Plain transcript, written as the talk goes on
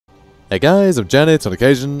Hey guys, I'm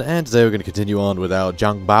JanetOnOccasion, and today we're going to continue on with our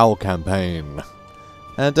Zhang Bao campaign.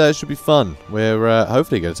 And it should be fun. We're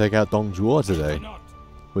hopefully going to take out Dongzhuo today,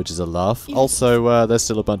 which is a laugh. Also, there's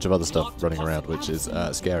still a bunch of other stuff running around, which is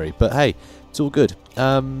scary. But hey, it's all good.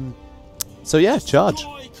 So yeah, charge.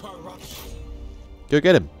 Go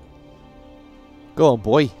get him. Go on,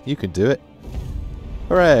 boy. You can do it.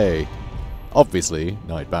 Hooray. Obviously,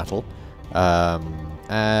 night battle.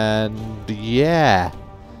 And yeah.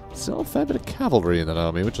 Still a fair bit of cavalry in that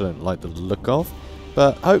army, which I don't like the look of.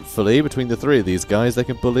 But hopefully, between the three of these guys, they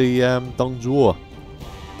can bully Dongzhuo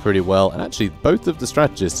pretty well. And actually, both of the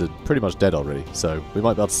strategists are pretty much dead already, so we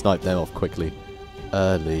might be able to snipe them off quickly.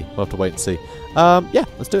 Early. We'll have to wait and see. Yeah,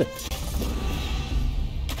 let's do it.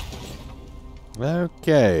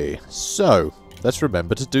 Okay, so let's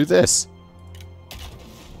remember to do this.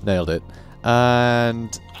 Nailed it.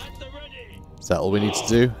 And is that all we need to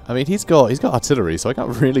do? I mean, he's got artillery, so I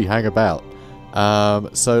can't really hang about.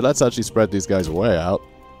 So let's actually spread these guys way out,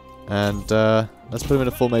 and let's put them in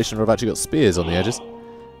a formation where I've actually got spears on the edges.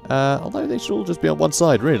 Although they should all just be on one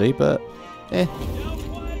side, really. But eh,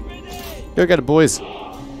 go get them, boys.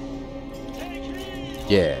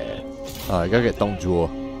 Yeah. All right, go get Dongzhuo.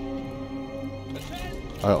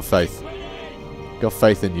 I got faith. Got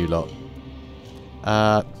faith in you lot.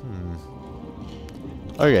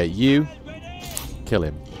 Okay, you. Kill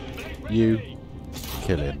him. You.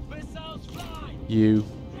 Kill him. You.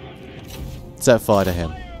 Set fire to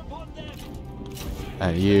him.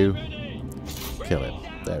 And you. Kill him.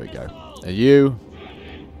 There we go. And you.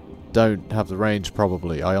 Don't have the range,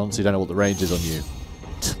 probably. I honestly don't know what the range is on you.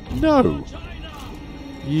 No!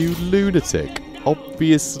 You lunatic.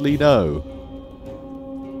 Obviously no.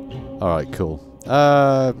 Alright, cool.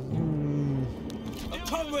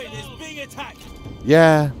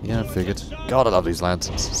 Yeah, I figured. God, I love these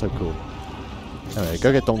lanterns. So cool. Anyway,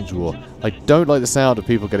 go get Dongzhuo. I don't like the sound of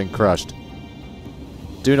people getting crushed.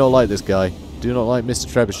 Do not like this guy. Do not like Mr.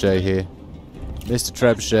 Trebuchet here. Mr.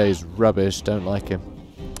 Trebuchet is rubbish. Don't like him.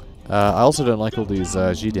 I also don't like all these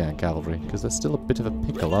Zhidian cavalry, because they're still a bit of a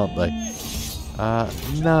pickle, aren't they?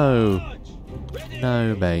 No.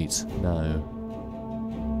 No, mate. No.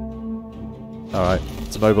 Alright,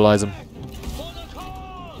 let's mobilize them.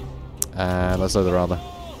 And let's load their armor.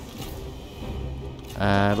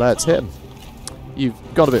 And let's hit them. You've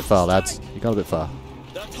gone a bit far, lads. You've gone a bit far.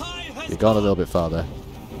 You've gone a little bit far there.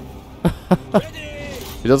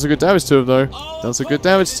 He done some good damage to him, though. Done some good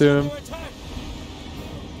damage to him.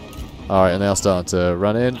 Alright, and they are starting to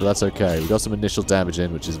run in, but that's okay. We got some initial damage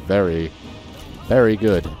in, which is very, very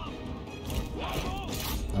good.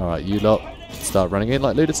 Alright, you lot start running in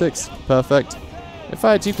like lunatics. Perfect. In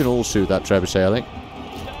fact, you can all shoot that trebuchet, I think.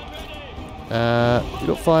 You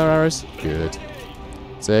got fire arrows? Good.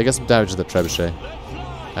 So yeah, get some damage to the trebuchet.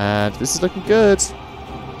 And this is looking good.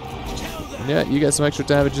 And yeah, you get some extra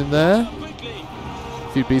damage in there.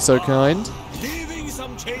 If you'd be so kind.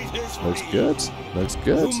 Looks good. Looks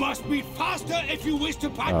good.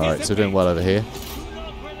 Alright, so doing well over here.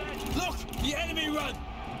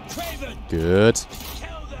 Good.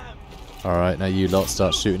 Alright, now you lot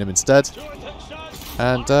start shooting him instead.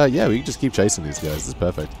 And yeah, we can just keep chasing these guys. This is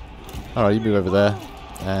perfect. Alright, you move over there.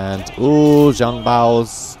 And, ooh, Zhang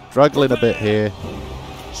Bao's struggling a bit here.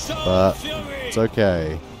 But it's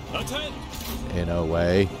okay. In a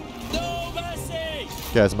way.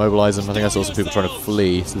 Okay, let's mobilize them. I think I saw some people trying to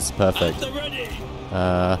flee, so this is perfect.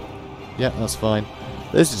 Yeah, that's fine.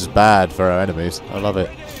 This is just bad for our enemies. I love it.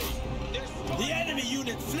 The enemy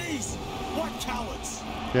unit flees. What cowards?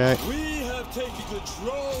 Okay. We have taken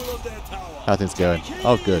control of their tower. How are things going?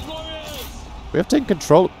 Oh, good. We have taken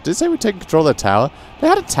control. Did it say we've taken control of their tower? They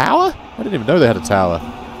had a tower? I didn't even know they had a tower.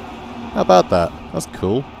 How about that? That's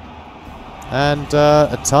cool. And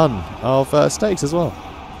a ton of stakes as well.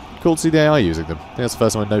 Cool to see the AI using them. I think that's the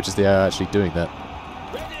first time I noticed the AI actually doing that.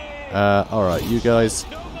 Alright, you guys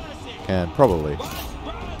can probably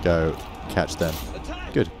go catch them.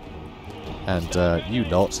 Good. And you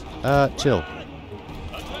lot, chill.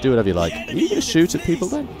 Do whatever you like. Are you going to shoot at people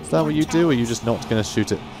then? Is that what you do, or are you just not going to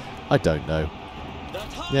shoot at... I don't know.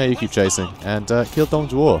 Yeah, you keep chasing. And kill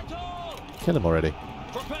Dongzhuo. Kill him already.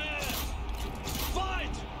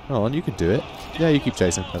 Come on, you can do it. Yeah, you keep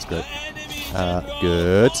chasing. That's great.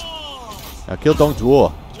 Good. Now kill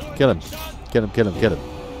Dongzhuo. Kill him. Kill him, kill him, kill him.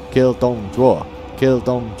 Kill Dongzhuo. Kill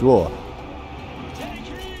Dongzhuo.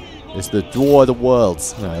 It's the Zhuo of the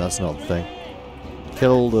worlds. No, that's not the thing.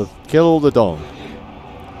 Kill the Dong.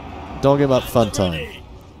 Dong him up fun time.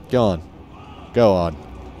 Go on. Go on.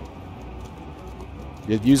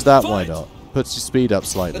 Use that, why not? Puts your speed up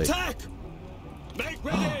slightly.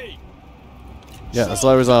 Yeah, let's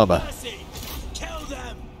lower his armor. Kill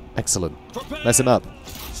them. Excellent. Mess him up.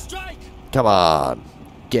 Strike. Come on.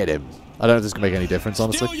 Get him. I don't know if this can make any difference,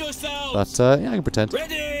 honestly. Steel yourselves. But, yeah, I can pretend.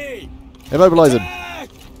 Ready. Immobilize him. Attack.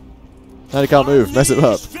 Now he can't move. Mess him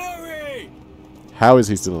up. Fury. How is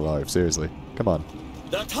he still alive? Seriously. Come on.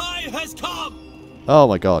 The time has come. Oh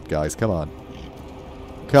my god, guys. Come on.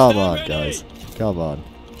 Come on, guys. Come on.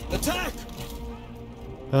 Attack.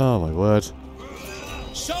 Oh my word.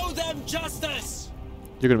 Show them justice.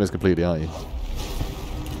 You're going to miss completely, aren't you?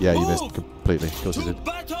 Yeah, you missed completely. Of course you did.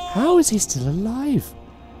 Battle. How is he still alive?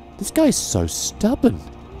 This guy's so stubborn.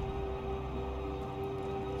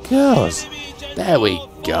 God. There we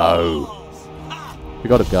go. We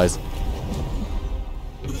got him, guys.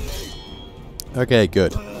 Okay,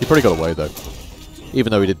 good. He probably got away, though.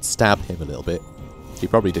 Even though we did stab him a little bit. He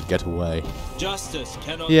probably did get away. Justice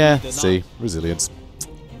cannot Yeah, be denied. see. Resilience.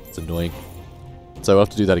 It's annoying. So we'll have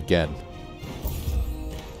to do that again.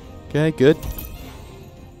 Okay, good.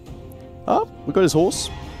 Oh, we got his horse.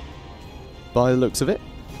 By the looks of it.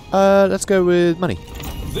 Let's go with money.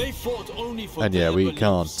 They fought only for And yeah, their we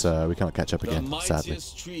beliefs. can't catch up The again, sadly.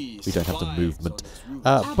 mightiest trees We don't have the survive movement.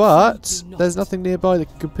 on its roots. But there's nothing nearby that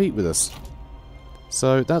can compete with us.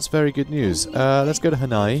 So that's very good news. Let's go to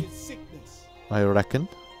Hanai, I reckon.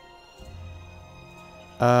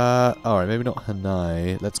 Alright, maybe not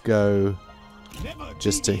Hanai. Let's go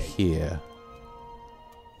just to here.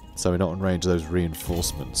 So we're not in range of those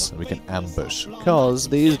reinforcements. And we can ambush. Because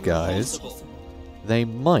these guys, they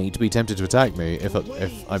might be tempted to attack me if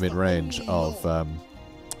I'm in range of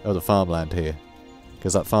the farmland here.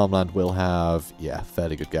 Because that farmland will have, yeah,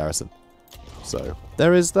 fairly good garrison. So,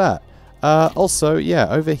 there is that. Also, yeah,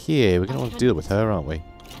 over here, we're going to want to deal with her, aren't we?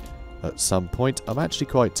 At some point. I'm actually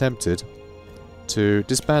quite tempted to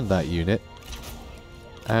disband that unit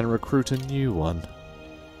and recruit a new one.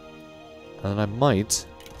 And I might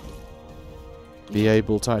be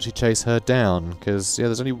able to actually chase her down, because, yeah,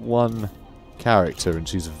 there's only one character and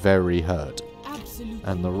she's very hurt. Absolutely.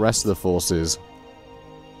 And the rest of the forces,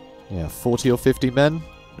 yeah, 40 or 50 men?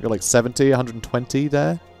 We've got like 70, 120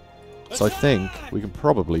 there. So I think we can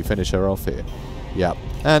probably finish her off here. Yeah,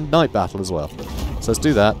 and night battle as well. So let's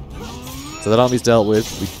do that. So that army's dealt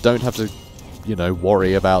with. We don't have to, you know,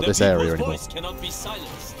 worry about this area anymore. Cannot be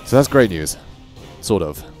silenced. So that's great news. Sort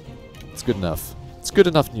of. It's good enough. It's good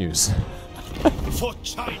enough news. For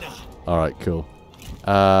China. Alright, cool.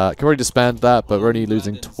 Can already disband that, but we're only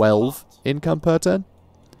losing 12 income per turn,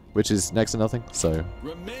 which is next to nothing. So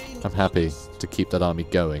I'm happy to keep that army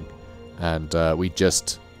going. And we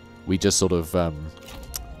just sort of,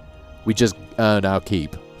 we just earn our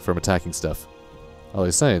keep from attacking stuff. I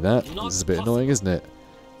was saying that. This is a bit annoying, isn't it?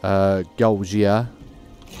 Gaojia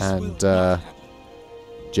and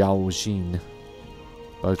Jiaojin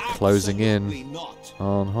both closing in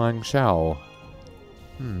on Huangshao.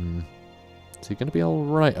 Is he going to be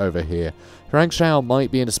alright over here? Huangshao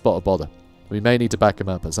might be in a spot of bother. We may need to back him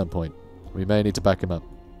up at some point. We may need to back him up.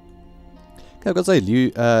 I've got to say,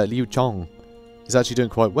 Liu Chong is actually doing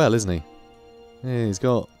quite well, isn't he? Yeah, he's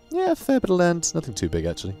got, yeah, a fair bit of land. Nothing too big,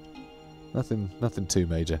 actually. Nothing too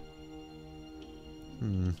major.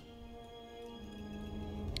 And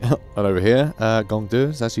over here, Gongdu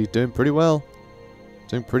is actually doing pretty well.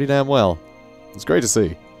 Doing pretty damn well. It's great to see.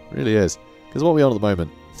 It really is. Because what are we on at the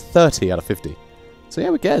moment? 30 out of 50. So yeah,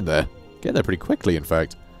 we're getting there. Getting there pretty quickly, in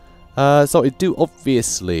fact. So we do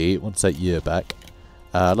obviously want to take Ye back.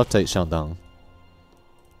 I'd love to take Shandong.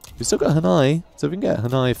 We've still got Hanai. So if we can get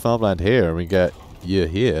Hanai farmland here and we get Ye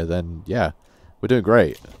here, then yeah, we're doing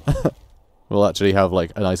great. We'll actually have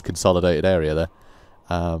like a nice consolidated area there.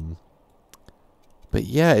 But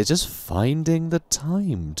yeah, it's just finding the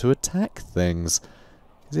time to attack things.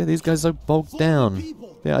 Yeah, these guys are so bogged down.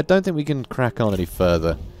 Yeah, I don't think we can crack on any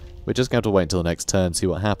further. We're just going to have to wait until the next turn, see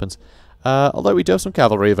what happens. Although we do have some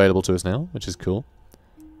cavalry available to us now, which is cool.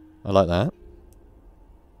 I like that.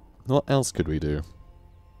 What else could we do?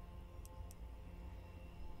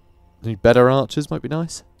 Any better archers might be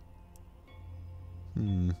nice.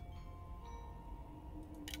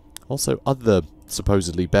 Also, other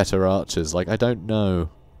supposedly better archers. Like, I don't know.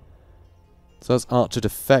 So that's archer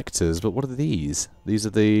defectors, but what are these? These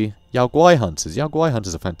are the Yao Guai hunters. Yao Guai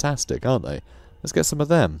hunters are fantastic, aren't they? Let's get some of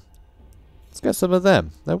them. Let's get some of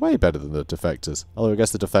them. They're way better than the defectors. Although I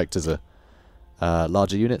guess the defectors are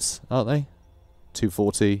larger units, aren't they?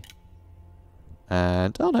 240.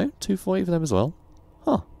 And, oh no, 240 for them as well.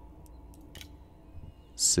 Huh.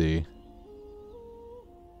 Let's see.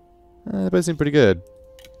 They both seem pretty good.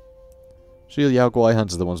 Actually, Yao Guai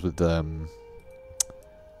hunters are the ones with, they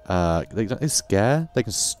scare? They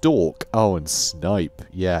can stalk. Oh, and snipe.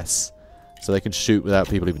 Yes. So they can shoot without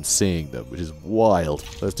people even seeing them, which is wild.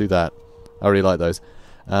 Let's do that. I really like those.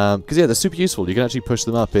 Because, yeah, they're super useful. You can actually push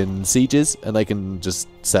them up in sieges, and they can just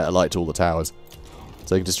set a light to all the towers.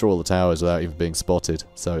 So you can destroy all the towers without even being spotted.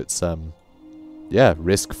 So it's, yeah,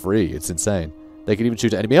 risk-free. It's insane. They can even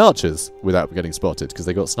shoot at enemy archers without getting spotted, because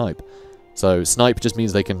they got snipe. So snipe just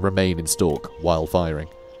means they can remain in stalk while firing.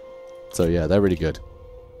 So, yeah, they're really good.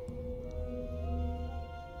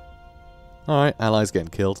 Alright, allies getting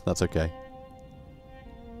killed. That's okay.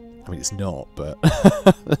 I mean, it's not, but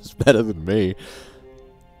that's better than me.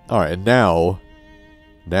 Alright, and now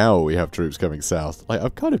we have troops coming south. Like,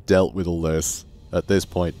 I've kind of dealt with all this at this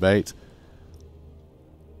point, mate.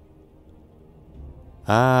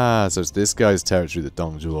 Ah, so it's this guy's territory that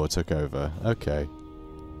Dong Zhuo took over. Okay.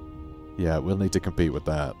 Yeah, we'll need to compete with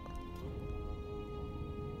that.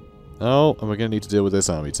 Oh, and we're going to need to deal with this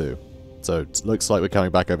army too. So, it looks like we're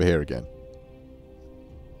coming back over here again.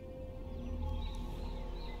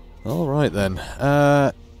 Alright then.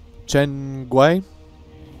 Chen Gui.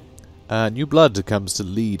 New blood comes to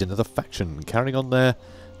lead another faction, carrying on their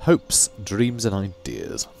hopes, dreams and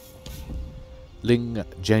ideas. Ling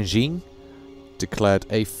Jianjing declared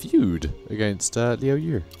a feud against Liu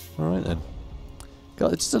Yu. Alright then.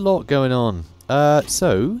 Got just a lot going on.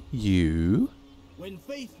 So, you... When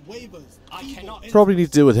faith wavers, I cannot probably need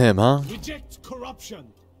to deal with him, huh? reject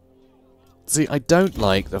corruption. See, I don't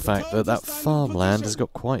like the fact that that farmland has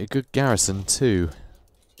got quite a good garrison too.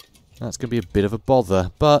 That's going to be a bit of a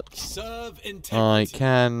bother, but I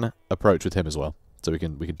can approach with him as well, so we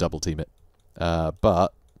can double team it.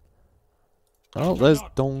 But oh, there's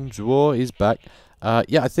Dong Zhuo. He's back.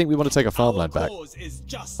 Yeah, I think we want to take a farmland back.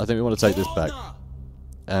 I think we want to take this back,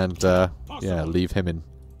 and yeah, leave him in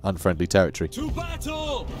unfriendly territory.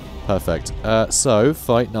 Perfect. So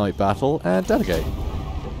fight night battle and delegate.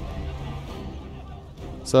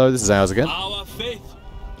 So this is ours again.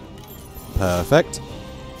 Perfect.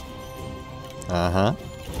 Uh-huh.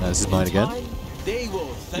 This is mine again.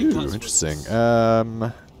 Ooh, interesting.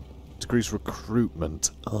 Decrease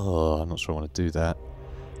recruitment. Oh, I'm not sure I want to do that.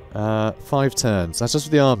 5 turns. That's just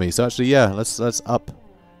for the army. So actually, yeah, let's up.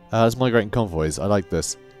 Let's migrate in convoys. I like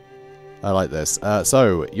this. I like this.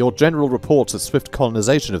 So, your general reports that swift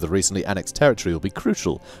colonization of the recently annexed territory will be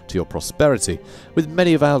crucial to your prosperity. With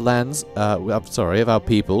many of our lands, of our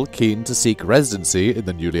people keen to seek residency in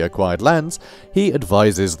the newly acquired lands, he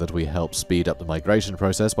advises that we help speed up the migration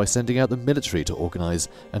process by sending out the military to organize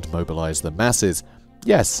and mobilize the masses.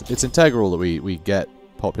 Yes, it's integral that we get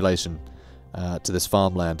population to this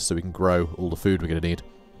farmland so we can grow all the food we're going to need.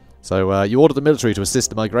 So, you order the military to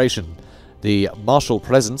assist the migration. The martial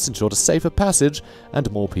presence ensured a safer passage, and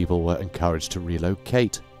more people were encouraged to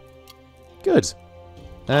relocate. Good.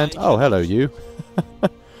 And oh, hello, you.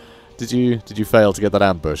 Did you fail to get that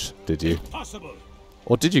ambush? Did you? Impossible.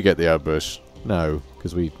 Or did you get the ambush? No,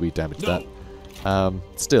 because we damaged that.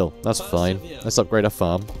 Still, that's fine. Let's upgrade our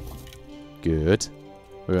farm. Good.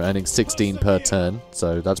 We're earning 16 per turn,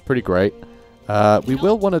 so that's pretty great. We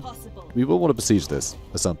will want to besiege this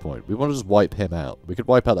at some point. We want to just wipe him out. We could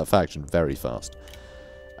wipe out that faction very fast.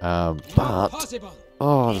 But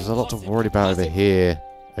oh, there's a lot to worry about over here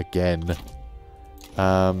again.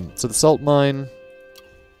 So the salt mine.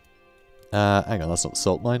 Hang on, that's not the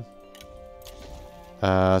salt mine.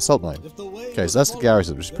 Salt mine. Okay, so that's the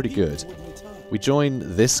garrison, which is pretty good. We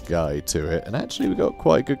join this guy to it, and actually we got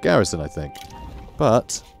quite a good garrison, I think.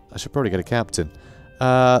 But I should probably get a captain.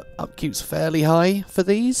 Upkeep's fairly high for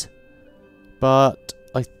these, but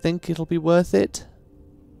I think it'll be worth it.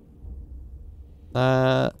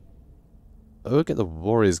 I'll get the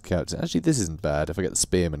warriors captain. Actually, this isn't bad if I get the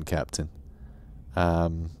spearman captain.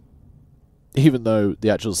 Even though the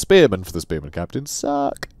actual spearmen for the spearman captain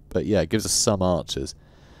suck. But yeah, it gives us some archers.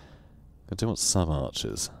 I do want some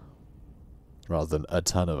archers, rather than a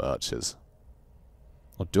ton of archers.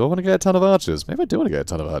 Or do I want to get a ton of archers? Maybe I do want to get a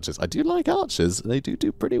ton of archers. I do like archers. They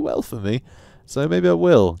do pretty well for me. So maybe I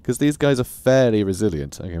will, because these guys are fairly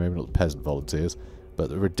resilient. Okay, maybe not the peasant volunteers, but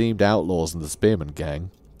the redeemed outlaws and the spearman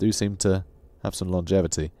gang do seem to have some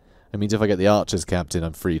longevity. It means if I get the archers captain,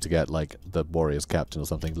 I'm free to get, like, the warriors captain or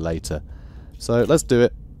something later. So let's do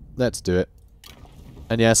it. Let's do it.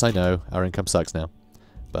 And yes, I know, our income sucks now.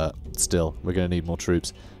 But still, we're going to need more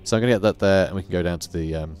troops. So I'm going to get that there, and we can go down to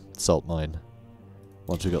the salt mine.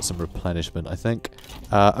 Once we've got some replenishment, I think.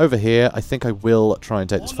 Over here, I think I will try and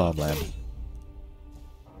take this farmland.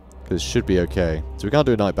 Because it should be okay. So we can't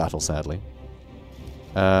do a night battle, sadly.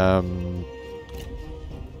 Not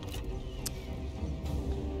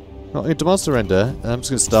going to demand surrender. I'm just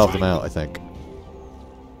going to starve them out, I think.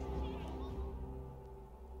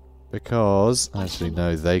 Because, actually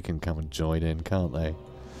no, they can come and join in, can't they?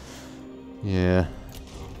 Yeah.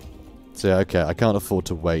 So yeah, okay, I can't afford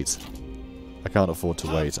to wait. I can't afford to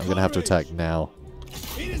wait. I'm going to have to attack now.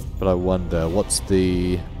 But I wonder, what's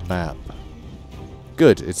the map?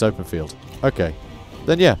 Good, it's open field. Okay.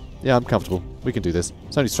 Then yeah, I'm comfortable. We can do this.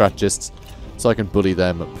 It's only strategists, so I can bully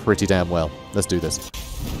them pretty damn well. Let's do this.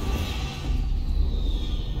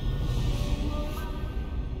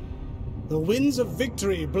 The winds of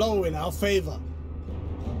victory blow in our favor.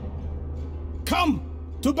 Come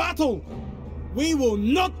to battle! We will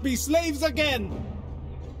not be slaves again!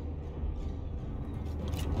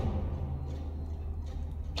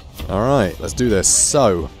 Alright, let's do this.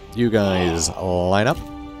 So, you guys line up.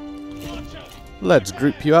 Let's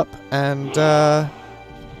group you up and, I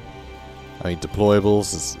mean,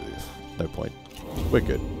 deployables is no point. We're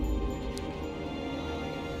good.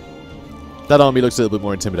 That army looks a little bit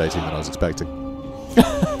more intimidating than I was expecting.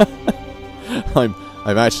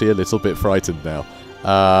 I'm actually a little bit frightened now.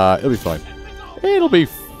 It'll be fine. It'll be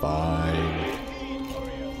fine.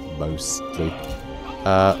 Mostly.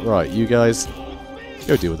 Right, you guys,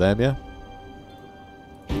 go deal with them, yeah?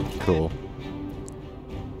 Cool.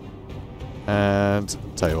 And,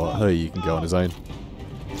 tell you what, hey, you can go on his own.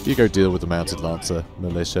 You go deal with the Mounted Lancer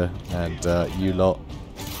militia, and you lot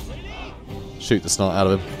shoot the snot out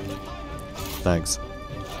of him. Thanks.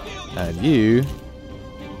 And you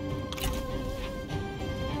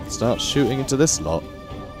start shooting into this lot.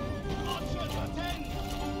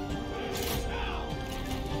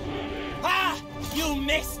 Ah! You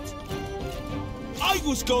missed! I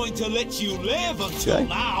was going to let you live until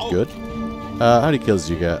now. Good. How many kills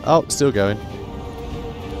did you get? Oh, still going.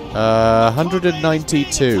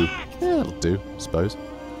 192. Yeah, that'll do, I suppose.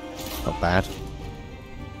 Not bad.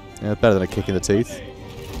 Yeah, better than a kick in the teeth.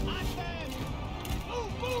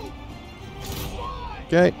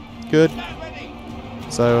 Okay, good.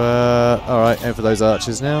 So, alright, aim for those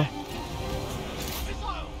archers now.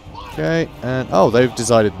 Okay, and oh, they've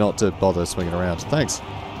decided not to bother swinging around. Thanks.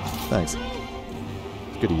 Thanks.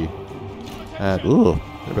 Good of you. And, ooh,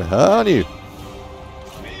 a bit hurt on you.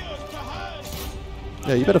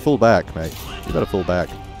 Yeah, you better fall back, mate. You better fall back.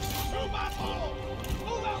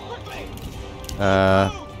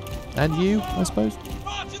 And you, I suppose.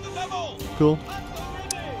 Cool.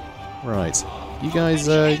 Right. You guys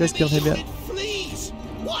killed him yet?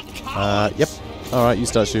 Yep. Alright, you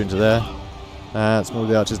start shooting to there. Some more of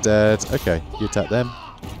the archers dead. Okay, you attack them.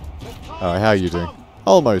 Alright, how are you doing?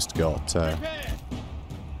 Almost got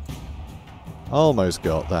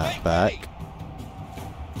that back.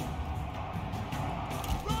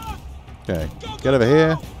 Okay, get over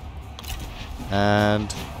here.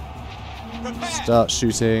 And start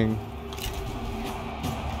shooting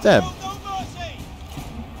them.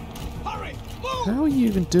 How are you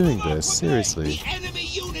even doing this? Seriously.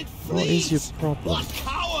 What is your problem?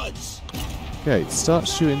 Okay, start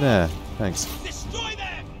shooting there. Thanks.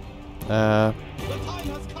 I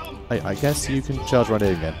guess you can charge right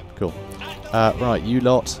in again. Cool. Right, you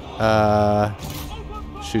lot.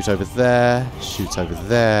 Shoot over there. Shoot over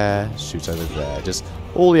there. Shoot over there. Just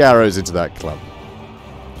all the arrows into that clump.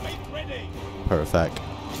 Perfect.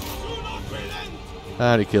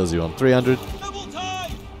 And he kills you on 300.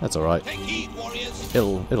 That's alright.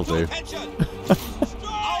 It'll do.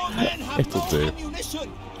 It'll do.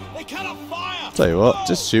 Tell you what,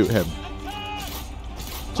 just shoot him.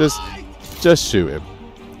 Just shoot him.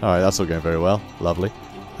 Alright, that's all going very well. Lovely.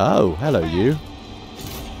 Oh, hello you.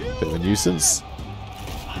 Bit of a nuisance.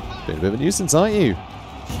 Bit of a nuisance, aren't you?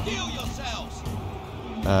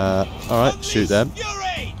 Alright, shoot them.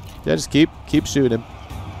 Yeah, just keep shooting him.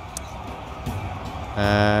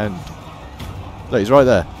 And look, he's right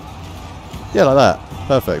there. Yeah, like that.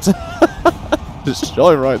 Perfect. Just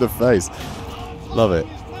shot him right in the face. Love it.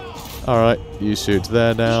 Alright, you shoot to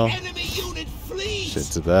there now.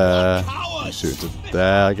 Shoot to there. You shoot to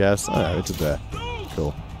there, I guess. Oh, no, into there.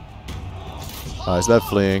 Cool. Alright, so they're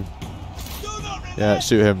fleeing. Yeah,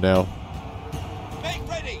 shoot him now.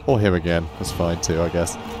 Or him again. That's fine too, I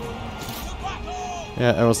guess. Yeah,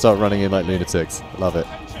 everyone start running in like lunatics. Love it.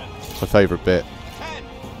 It's my favourite bit.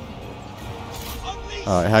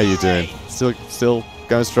 Alright, how you doing? Still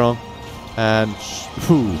going strong? And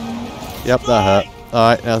whew. Yep, that hurt.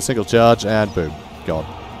 Alright, now single charge and boom. Gone.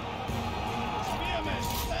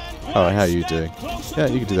 Alright, how are you doing? Yeah,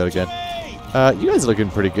 you can do that again. You guys are looking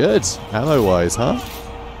pretty good, ammo-wise, huh?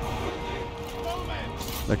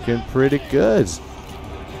 Looking pretty good.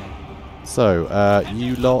 So,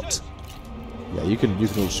 you lot... Yeah, you can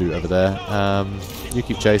all shoot over there. You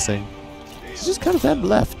keep chasing. It's just kind of them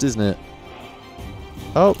left, isn't it?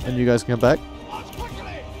 Oh, and you guys can come back.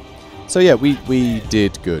 So yeah, we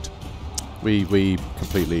did good. We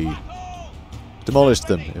completely demolished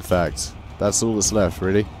them, in fact. That's all that's left,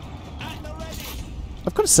 really.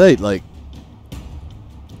 I've got to say, like,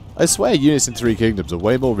 I swear units in Three Kingdoms are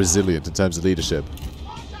way more resilient in terms of leadership.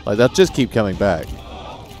 Like, they'll just keep coming back.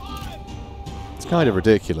 It's kind of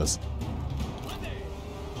ridiculous.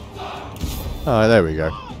 Oh, there we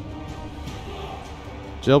go.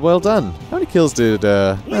 Job well done. How many kills did,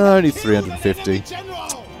 only 350.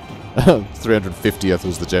 350th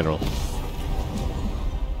was the general.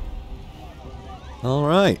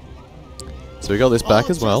 Alright. So we got this back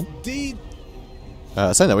as well. Saying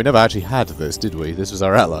that, we never actually had this, did we? This was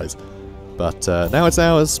our allies. But now it's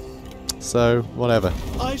ours. So, whatever.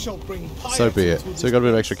 So be it. So we got a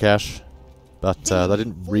bit of extra cash. But that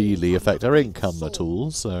didn't really affect our income at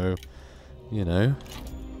all, so, you know.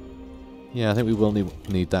 Yeah, I think we will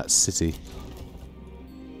need that city.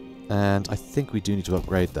 And I think we do need to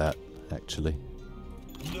upgrade that, actually.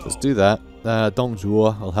 Let's do that.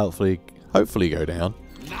 Dongzhuo will hopefully go down.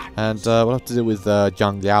 And we'll have to deal with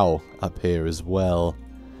Zhang Bao up here as well.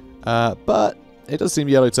 But it does seem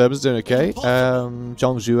Yellow Turban's doing okay.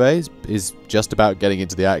 Zhongzhou is just about getting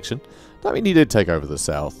into the action. I mean, he did take over the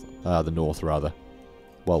south. The north, rather.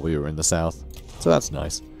 While we were in the south. So that's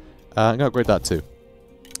nice. I'm going to upgrade that too.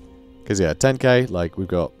 Because, yeah, 10k, like, we've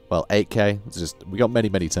got, well, 8k. It's just, we got many,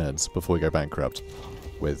 many turns before we go bankrupt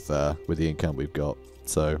with the income we've got.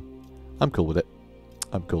 So, I'm cool with it.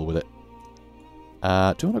 I'm cool with it. Do you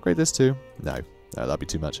want to upgrade this too? No. No, that'd be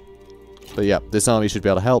too much. But, yeah, this army should be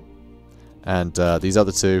able to help. And these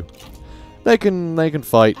other two, they can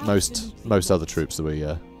fight most other troops that we,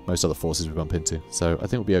 most other forces we bump into. So, I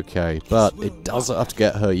think we'll be okay. But it does have to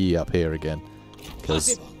get He Yi up here again.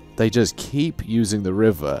 Because they just keep using the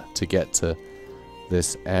river to get to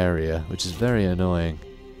this area, which is very annoying.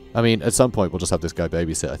 I mean, at some point we'll just have this guy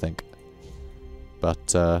babysit, I think.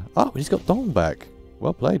 But, oh, he's got Dong back.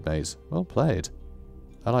 Well played, mate. Well played.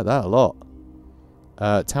 I like that a lot.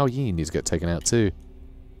 Tao Yin needs to get taken out too.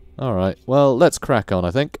 Alright, well, let's crack on,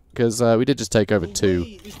 I think. Because we did just take over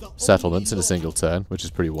 2 settlements in a single turn, which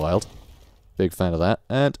is pretty wild. Big fan of that.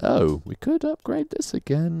 And, oh, we could upgrade this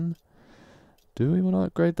again. Do we want to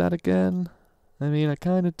upgrade that again? I mean, I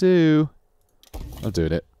kind of do. I'm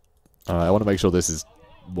doing it. Alright, I want to make sure this is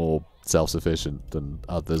more self-sufficient than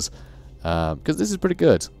others. Because this is pretty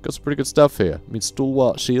good. Got some pretty good stuff here. I mean,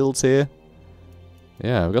 stalwart shields here.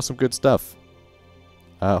 Yeah, we've got some good stuff.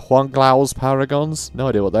 Huanglao's Paragons. No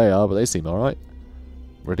idea what they are, but they seem alright.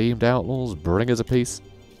 Redeemed Outlaws, Bringers of Peace.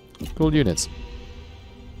 Cool units.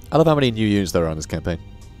 I love how many new units there are in this campaign.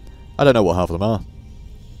 I don't know what half of them are.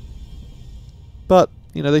 But,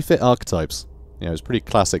 you know, they fit archetypes. You know, it's pretty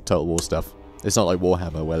classic Total War stuff. It's not like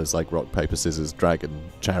Warhammer where there's like rock, paper, scissors,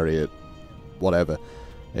 dragon, chariot, whatever.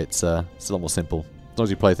 It's a lot more simple. As long as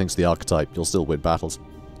you play things to the archetype, you'll still win battles.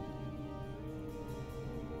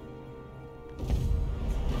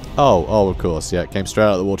 Oh, of course, yeah, it came straight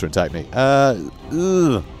out of the water and attacked me.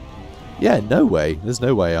 Yeah, no way. There's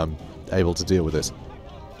no way I'm able to deal with this.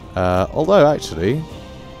 Although, actually,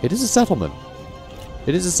 it is a settlement.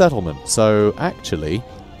 It is a settlement, so actually,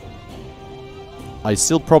 I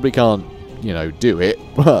still probably can't, you know, do it,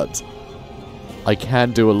 but I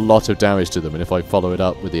can do a lot of damage to them, and if I follow it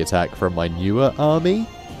up with the attack from my newer army,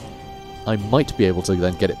 I might be able to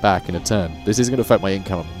then get it back in a turn. This is going to affect my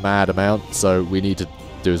income a mad amount, so we need to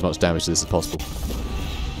do as much damage to this as possible.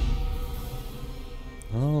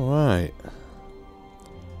 Alright.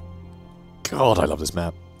 God, I love this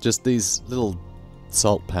map. Just these little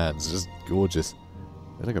salt pans, just gorgeous.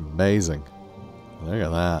 They look amazing. Look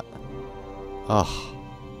at that. Oh,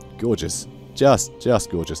 gorgeous. Just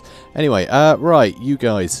gorgeous. Anyway, right, you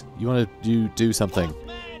guys. You want to do something.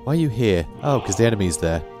 Why are you here? Oh, because the enemy's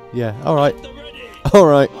there. Yeah, alright.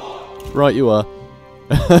 Alright. Right you are.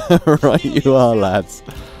 Right you are, lads.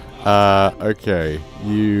 Okay.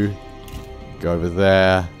 You go over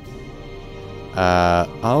there. Are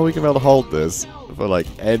we going to be able to hold this for, like,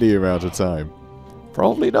 any amount of time?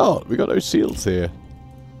 Probably not. We got no shields here.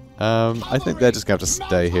 I think they're just going to have to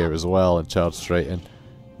stay here as well and charge straight in.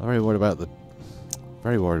 I'm very worried about them.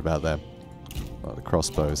 Like the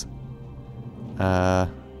crossbows. Yeah,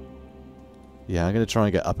 I'm going to try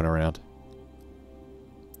and get up and around.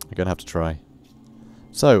 I'm going to have to try.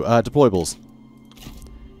 So, deployables.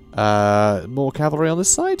 More cavalry on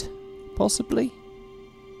this side? Possibly?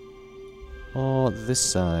 Or this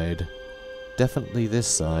side? Definitely this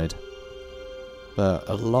side. But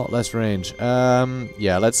a lot less range.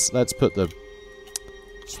 Yeah, let's put the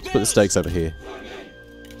stakes over here.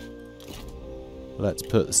 Let's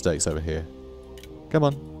put the stakes over here. Come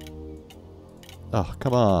on. Oh,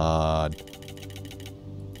 come on.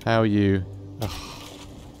 How are you? Oh.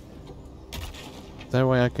 Is there a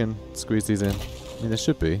way I can squeeze these in? I mean, there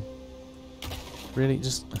should be. Really?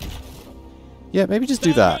 Just... Yeah, maybe just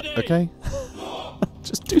do that, okay?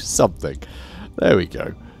 Just do something. There we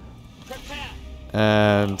go.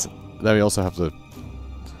 And then we also have the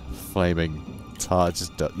flaming tar.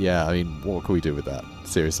 Just yeah, I mean, what can we do with that?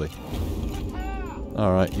 Seriously.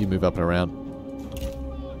 Alright, you move up and around.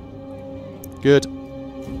 Good.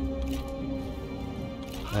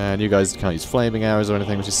 And you guys can't use flaming arrows or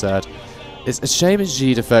anything, which is sad. It's a shame it's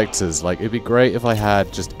G defectors. Like, it'd be great if I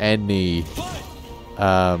had just any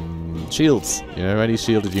shields, you know, any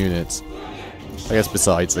shielded units. I guess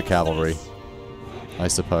besides the cavalry, I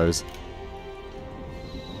suppose.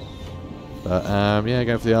 But, yeah,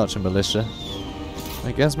 going for the archer militia.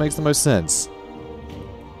 I guess makes the most sense.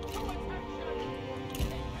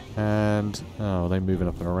 And, oh, are they moving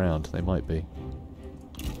up and around? They might be.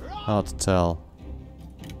 Hard to tell.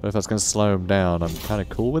 But if that's going to slow them down, I'm kind of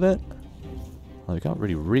cool with it. Well, you can't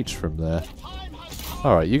really reach from there.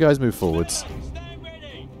 Alright, you guys move forwards.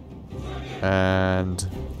 And...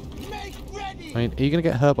 I mean, are you going to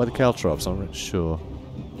get hurt by the caltrops? I'm not sure.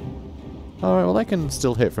 Alright, well, they can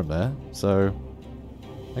still hit from there. So,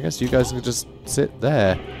 I guess you guys can just sit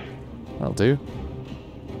there. That'll do.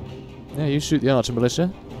 Yeah, you shoot the archer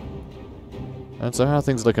militia. And so how are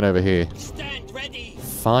things looking over here?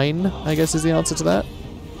 Fine, I guess is the answer to that.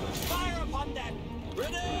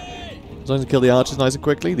 As long as you kill the archers nice and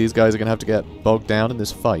quickly, these guys are going to have to get bogged down in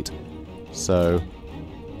this fight. So...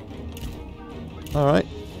 Alright.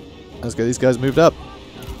 Let's get these guys moved up.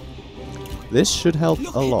 This should help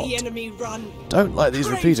a lot. Don't like these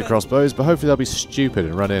repeater crossbows, but hopefully they'll be stupid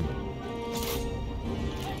and run in.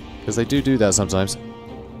 Because they do that sometimes.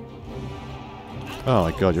 Oh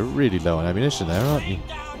my god, you're really low on ammunition there, aren't you?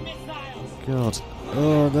 God.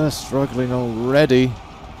 Oh, they're struggling already.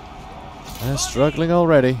 They're struggling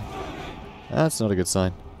already. That's not a good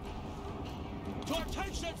sign.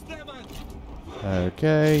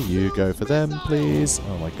 Okay, you go for them, please.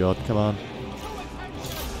 Oh my god, come on.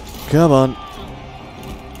 Come on.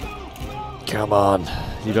 Come on.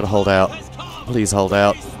 You've got to hold out. Please hold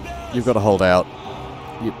out. You've got to hold out.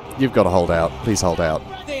 You've got to hold out. Please hold out.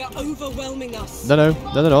 They are overwhelming us. No,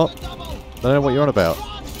 they're not. I don't know what you're on about.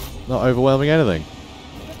 Not overwhelming anything.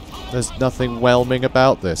 There's nothing whelming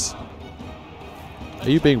about this. Are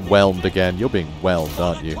you being whelmed again? You're being whelmed,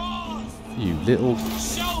 aren't you? You little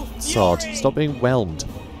sod. Stop being whelmed.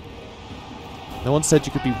 No one said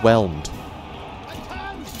you could be whelmed.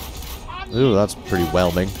 Ooh, that's pretty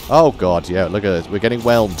whelming. Oh god, yeah, look at this. We're getting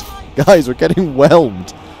whelmed. Guys, we're getting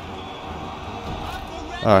whelmed.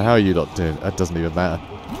 Alright, how are you not doing? That doesn't even matter.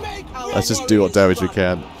 Let's just do what damage we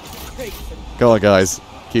can. Go on, guys.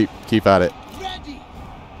 Keep at it.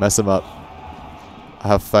 Mess them up. I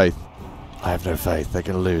have faith. I have no faith. They're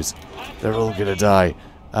going to lose. They're all going to die.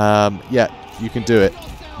 Yeah, you can do it.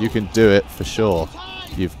 You can do it for sure.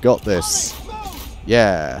 You've got this.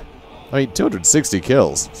 Yeah. I mean, 260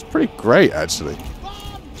 kills. It's pretty great, actually.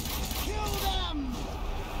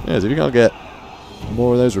 Yeah, so if you can't get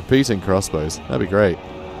more of those repeating crossbows, that'd be great.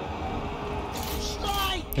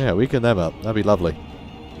 Yeah, weaken them up. That'd be lovely.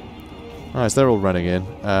 Alright, so they're all running in.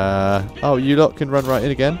 Oh, you lot can run right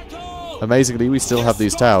in again. Amazingly, we still have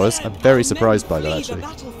these towers. I'm very surprised by that, actually.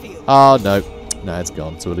 Oh, no. No, it's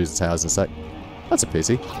gone, so we'll lose the towers in a sec. That's a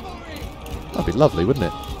pity. That'd be lovely, wouldn't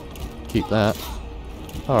it? Keep that.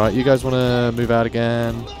 Alright, you guys want to move out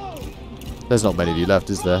again? There's not many of you left,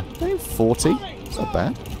 is there? Maybe 40? It's not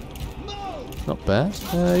bad. Not bad.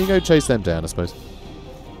 You go chase them down, I suppose.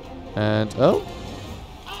 And, oh.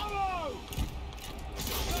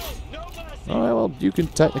 Alright, well, you can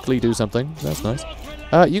technically do something. That's nice.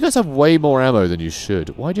 You guys have way more ammo than you should.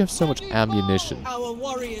 Why do you have so much ammunition? Our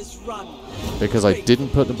warriors run. Because I didn't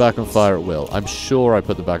put them back on fire at will. I'm sure I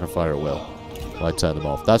put them back on fire at will when I turned them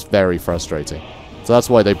off. That's very frustrating. So that's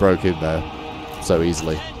why they broke in there so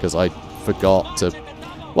easily. Because I forgot to...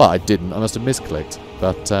 Well, I didn't. I must have misclicked.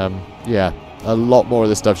 But, yeah. A lot more of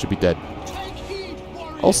this stuff should be dead.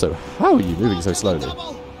 Also, how are you moving so slowly?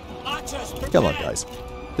 Come on, guys.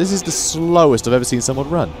 This is the slowest I've ever seen someone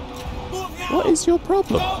run. What is your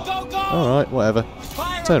problem? Alright, whatever.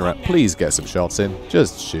 Turn around. Please get some shots in.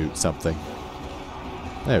 Just shoot something.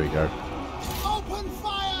 There we go.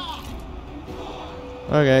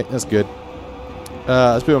 Okay, that's good.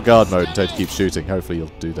 Let's be on guard mode and try to keep shooting. Hopefully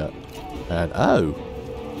you'll do that. And, oh.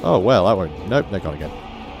 Oh, well, that won't... Nope, they're gone again.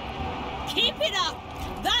 Keep it up.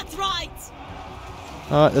 That's right.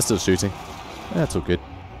 Alright, they're still shooting. That's all good.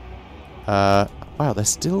 Wow, they're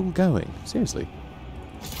still going. Seriously.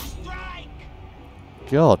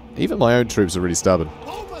 God, even my own troops are really stubborn.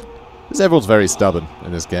 Because everyone's very stubborn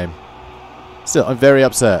in this game. Still, I'm very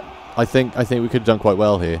upset. I think we could have done quite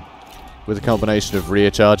well here. With a combination of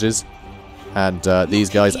rear charges and these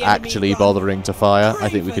guys actually bothering to fire. I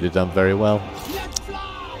think we could have done very well.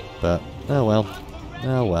 But, oh well.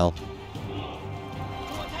 Oh well.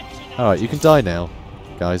 Alright, you can die now,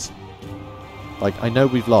 guys. Like, I know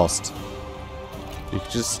we've lost. You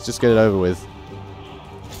can just get it over with.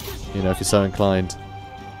 You know, if you're so inclined.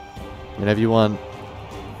 Whenever you want.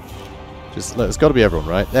 Just, look, it's got to be everyone,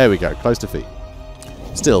 right? There we go, close defeat.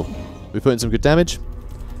 Still, we put in some good damage.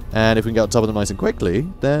 And if we can get on top of them nice and quickly,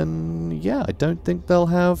 then, yeah, I don't think they'll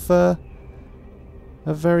have a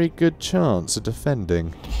very good chance of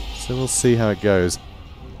defending. So we'll see how it goes.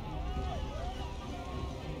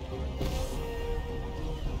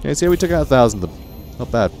 Okay, so yeah, we took out 1,000 of them.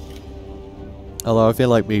 Not bad. Although I feel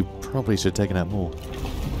like we probably should have taken out more.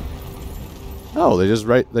 Oh,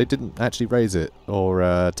 they didn't actually raise it,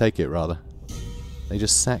 or take it rather. They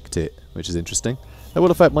just sacked it, which is interesting. That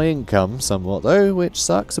will affect my income somewhat though, which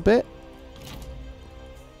sucks a bit.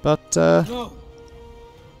 But huh.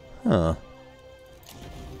 I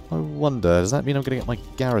wonder, does that mean I'm going to get my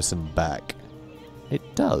garrison back?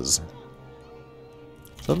 It does.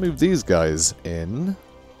 So I'll move these guys in.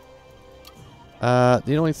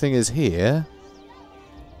 The only thing is here,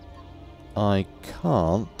 I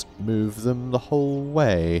can't move them the whole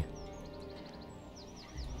way.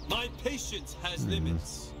 My patience has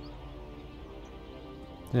limits.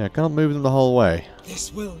 Yeah, I can't move them the whole way.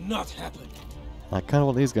 This will not happen. I kind of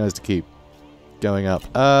want these guys to keep going up.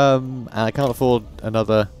 And I can't afford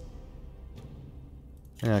another...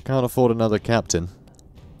 Yeah, I can't afford another captain.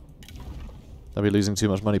 I'll be losing too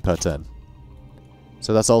much money per turn.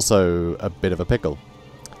 So that's also a bit of a pickle.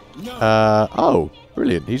 No. Oh,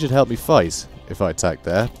 brilliant. He should help me fight if I attack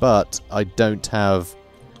there. But I don't have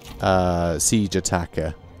siege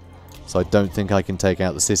attacker. So I don't think I can take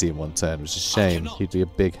out the city in one turn, which is a shame. He'd be a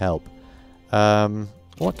big help.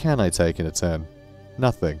 What can I take in a turn?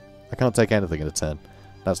 Nothing. I can't take anything in a turn.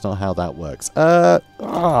 That's not how that works. I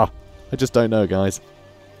just don't know, guys.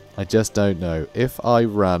 I just don't know. If I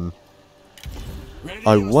run...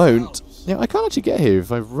 I won't... Yeah, I can't actually get here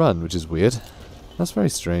if I run, which is weird. That's very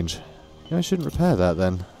strange. Yeah, I shouldn't repair that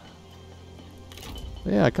then.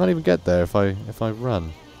 But yeah, I can't even get there if I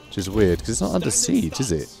run, which is weird because it's not under siege,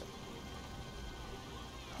 is it?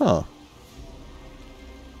 Huh.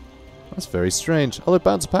 That's very strange. Although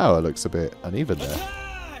bounce power looks a bit uneven there.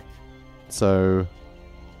 So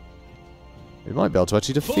we might be able to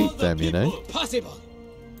actually defeat them, you know.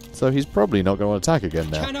 So he's probably not going to attack again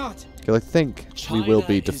now. Because I think we will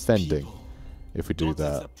be defending if we do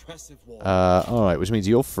that. Alright, which means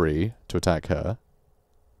you're free to attack her.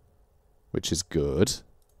 Which is good.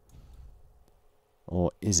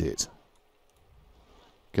 Or is it?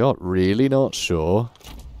 God, really not sure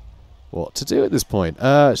what to do at this point.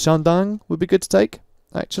 Shandong would be good to take,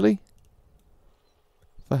 actually.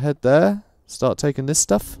 If I head there, start taking this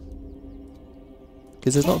stuff.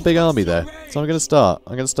 Because there's not a big army there. So I'm going to start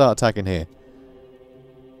attacking here.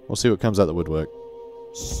 We'll see what comes out the woodwork.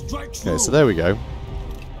 Okay, so there we go.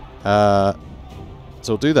 So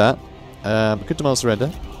we'll do that. Could demand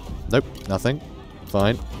surrender. Nope, nothing.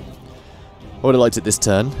 Fine. I would have liked it this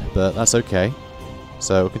turn, but that's okay.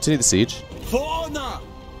 So we'll continue the siege.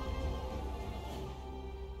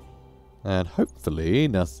 And hopefully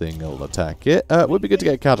nothing will attack it. Would be good to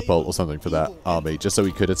get a catapult or something for that army, just so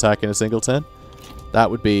we could attack in a single turn. That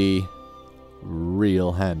would be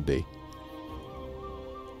real handy.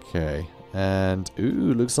 Okay, and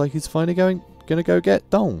ooh, looks like he's finally gonna go get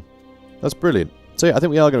Dong. That's brilliant. So yeah, I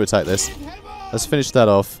think we are going to attack this. Let's finish that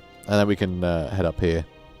off, and then we can head up here.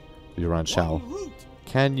 Be around Shao.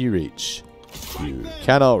 Can you reach? You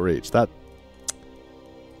cannot reach. That.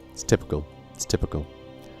 It's typical. It's typical.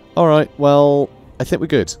 All right. Well, I think we're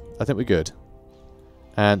good. I think we're good.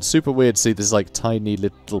 And super weird to see this like tiny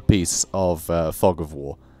little piece of fog of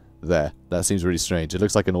war there. That seems really strange. It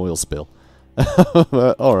looks like an oil spill.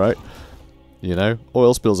 Alright. You know,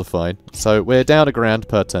 oil spills are fine. So we're down a grand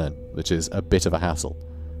per turn, which is a bit of a hassle.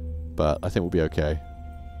 But I think we'll be okay.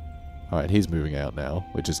 Alright, he's moving out now,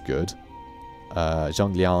 which is good.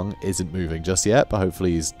 Zhang Liang isn't moving just yet, but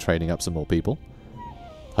hopefully he's training up some more people.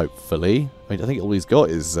 Hopefully. I mean, I think all he's got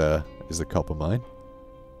is the copper mine.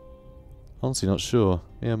 Honestly, not sure.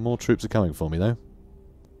 Yeah, more troops are coming for me, though.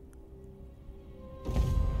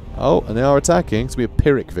 Oh, and they are attacking. It's going to be a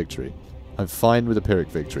Pyrrhic victory. I'm fine with a Pyrrhic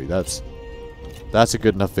victory. That's a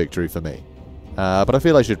good enough victory for me. But I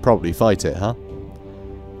feel I should probably fight it, huh?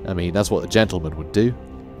 I mean, that's what a gentleman would do.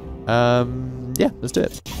 Yeah, let's do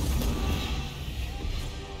it.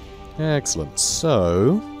 Excellent.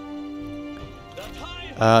 So...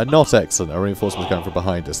 not excellent. Our reinforcements are going from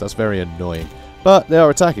behind us. That's very annoying. But they are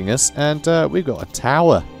attacking us, and we've got a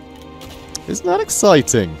tower. Isn't that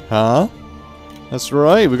exciting, huh? That's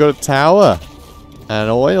right, we've got a tower. And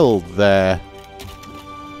oil there.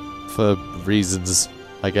 For reasons,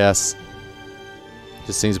 I guess.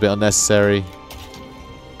 Just seems a bit unnecessary.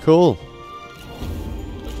 Cool.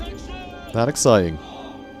 That exciting.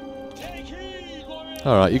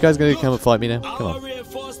 Alright, you guys gonna come and fight me now? Come on.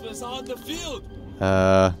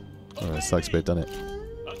 Oh, it's like Spirit done it.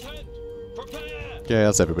 Okay,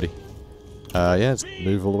 that's everybody. Yeah, let's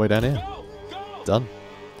move all the way down here. Done.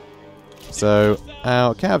 So,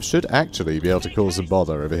 our cav should actually be able to cause some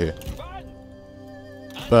bother over here.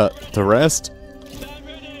 But the rest...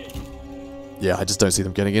 yeah, I just don't see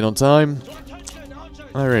them getting in on time.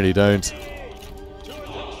 I really don't.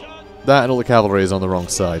 That and all the cavalry is on the wrong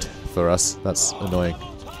side for us. That's annoying.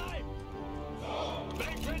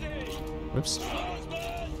 Whoops.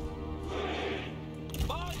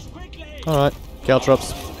 Alright,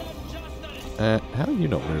 caltrops. How are you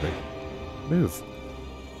not moving? Move.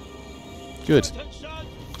 Good.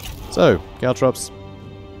 So, caltrops.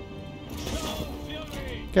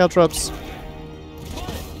 Caltrops.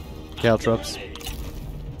 Caltrops.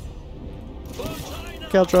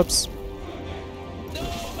 Caltrops.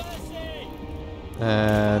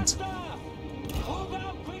 And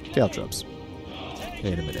caltrops.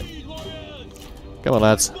 In a minute. Come on,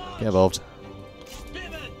 lads. Get involved.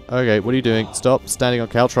 Okay, what are you doing? Stop standing on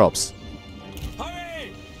caltrops.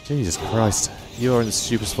 Jesus Christ. You are in the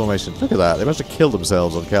stupidest formation. Look at that. They managed to kill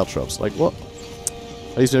themselves on caltrops. Like, what?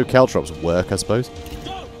 At least no caltrops work, I suppose.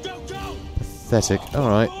 Pathetic.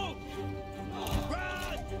 Alright.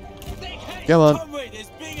 Come on.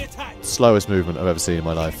 Slowest movement I've ever seen in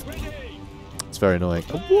my life. It's very annoying.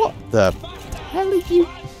 What the hell are you?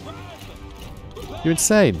 You're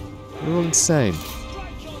insane. You're all insane.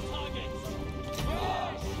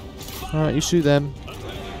 Alright, you shoot them.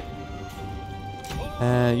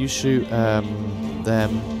 You shoot,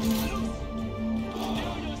 them.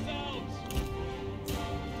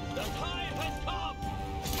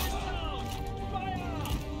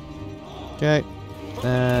 Okay.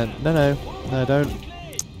 No, don't.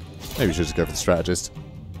 Maybe we should just go for the strategist.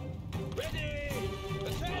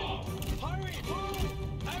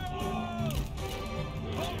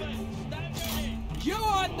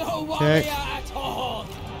 Okay.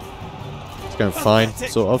 It's going fine,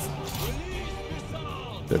 sort of.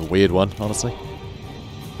 Bit of a weird one, honestly.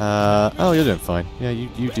 Oh, you're doing fine. Yeah,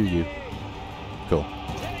 you do you. Cool.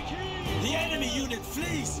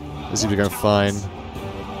 This seems to be going fine.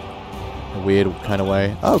 A weird kind of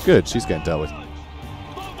way. Oh, good. She's getting dealt with.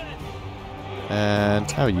 And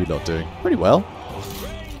how are you lot doing? Pretty well.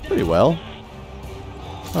 Pretty well.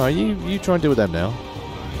 Alright, you try and deal with them now.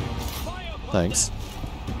 Thanks.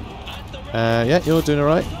 Yeah, you're doing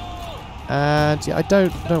alright. And yeah, I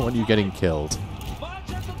don't want you getting killed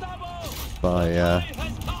by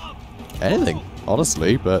anything,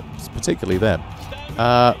 honestly, but particularly them.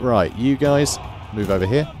 Right, you guys move over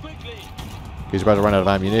here. Because you're about to run out of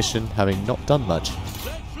ammunition, having not done much.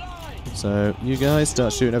 So you guys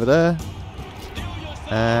start shooting over there.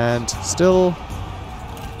 And still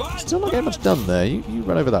not getting much done there. You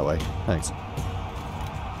run over that way. Thanks.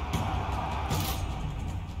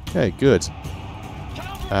 Okay, good.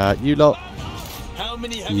 You lot.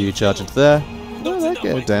 You charge into there. Oh, they're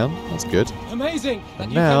getting down. That's good. Amazing.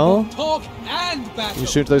 And now, talk and battle. you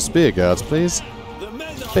shoot those spear guards, please.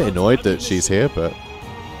 A bit annoyed that she's here, but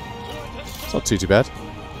it's not too bad.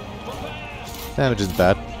 Damage isn't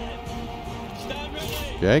bad.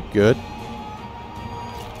 Okay, good.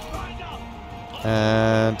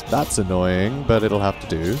 And that's annoying, but it'll have to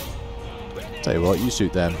do. Tell you what, you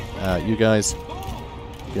shoot them. You guys,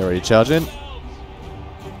 get ready to charge in.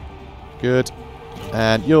 Good.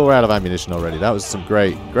 And you're out of ammunition already. That was some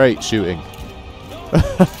great shooting.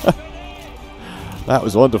 That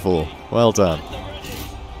was wonderful. Well done.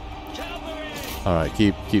 Alright,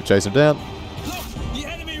 keep chasing them down.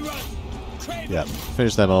 Yeah,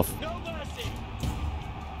 finish them off.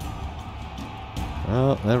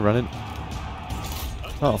 Oh, they're running.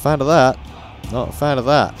 Not a fan of that. Not a fan of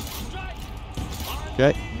that.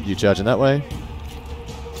 Okay, you charging that way.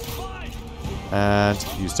 And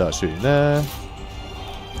you start shooting there.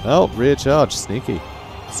 Oh, rear charge. Sneaky.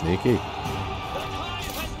 Sneaky.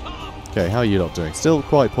 Okay, how are you lot doing? Still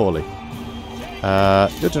quite poorly.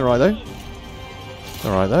 You're doing alright though.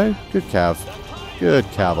 Alright though. Good cav. Good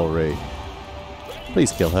cavalry.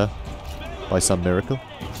 Please kill her. By some miracle.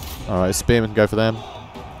 Alright, spearmen go for them.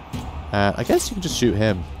 I guess you can just shoot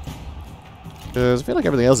him. Because I feel like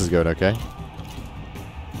everything else is going okay.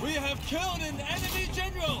 We have killed an enemy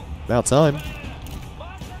general. About time.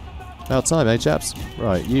 About time, eh, chaps?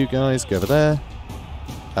 Right, you guys go over there.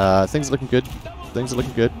 Things are looking good. Things are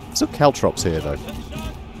looking good. Still caltrops here, though.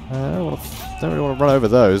 Don't really want to run over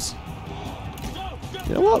those.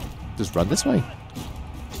 You know what? Just run this way.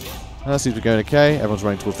 That seems to be going okay. Everyone's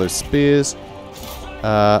running towards those spears.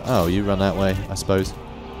 Oh, you run that way, I suppose.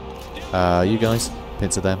 You guys,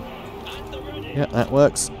 pincer them. Yeah, that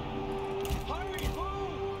works.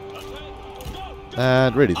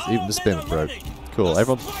 And really, even the spearman broke. Cool.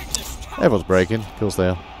 Everyone's breaking. Of course they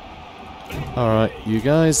are. Alright, you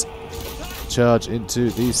guys, charge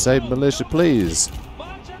into the same militia, please.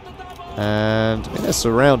 And they're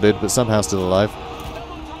surrounded, but somehow still alive.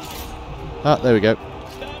 Ah, there we go.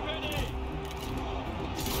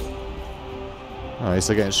 Alright,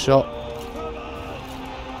 so getting shot.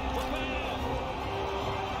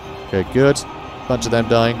 Okay, good. Bunch of them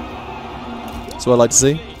dying. That's what I like to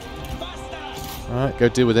see. Alright, go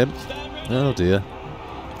deal with him. Oh dear.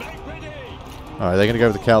 Alright, they're going to go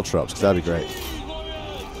with the caltrops, because that'd be great.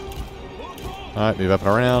 Alright, move up and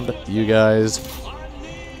around. You guys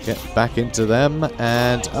get back into them.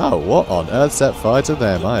 And, oh, what on earth set fire to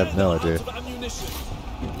them? I have no idea.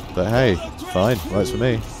 But hey, fine. Works for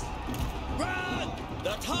me.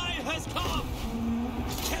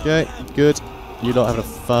 Okay, good. You lot having a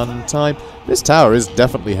fun time. This tower is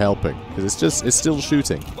definitely helping, because it's still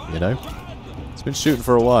shooting, you know? It's been shooting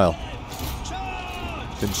for a while.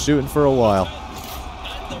 Been shooting for a while.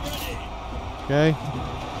 Okay.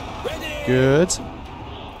 Good.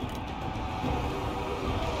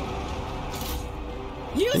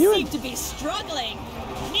 You seem to be struggling.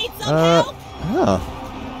 Need some help?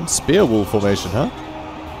 In spear wall formation, huh?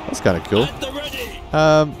 That's kind of cool.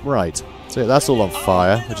 Right. So yeah, that's all on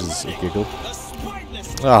fire, which is a giggle.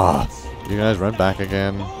 Ah, you guys run back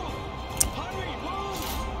again.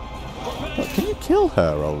 Look, can you kill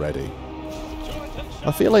her already?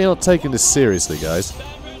 I feel like you're not taking this seriously, guys.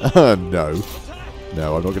 No.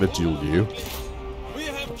 No, I'm not going to duel you.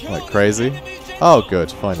 Like crazy? Oh, good,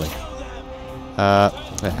 finally.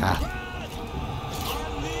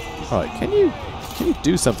 Alright, can you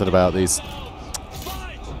do something about these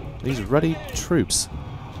ruddy troops?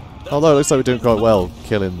 Although it looks like we're doing quite well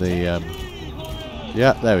killing the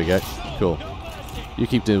yeah, there we go. Cool. You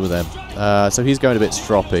keep dealing with them. So he's going a bit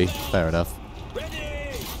stroppy. Fair enough.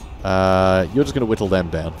 You're just going to whittle them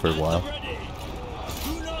down for a while.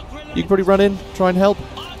 You can probably run in, try and help.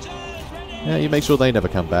 Yeah, you make sure they never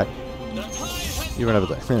come back. You run over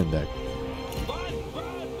there. No.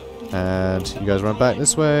 And you guys run back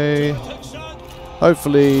this way.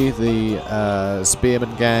 Hopefully the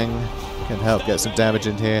spearman gang can help get some damage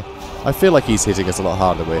in here. I feel like he's hitting us a lot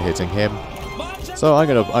harder than we're hitting him. So I'm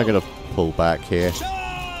gonna pull back here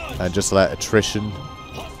and just let attrition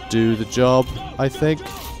do the job, I think.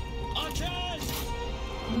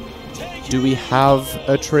 Do we have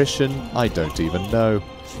attrition? I don't even know.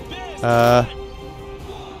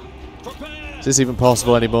 Is this even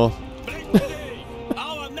possible anymore?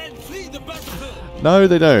 No,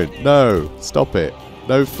 they don't. No. Stop it.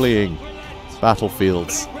 No fleeing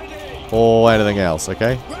battlefields or anything else,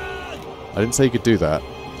 okay? I didn't say you could do that.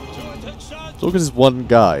 It's all because this one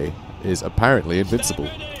guy is apparently invincible.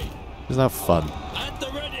 Doesn't have fun.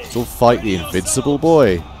 Let's all fight the invincible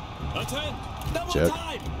boy. Jerk.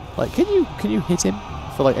 Like, can you hit him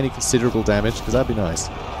for like any considerable damage? Because that'd be nice.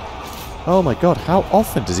 Oh my god, how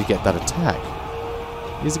often does he get that attack?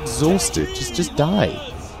 He's exhausted. Just die.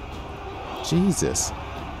 Jesus.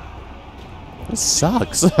 This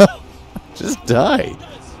sucks. Just die.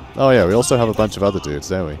 Oh yeah, we also have a bunch of other dudes,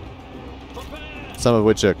 don't we? Some of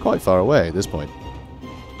which are quite far away at this point.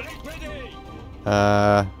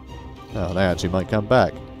 Oh, they actually might come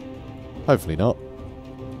back. Hopefully not.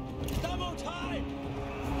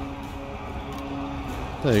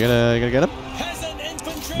 So you're gonna get him?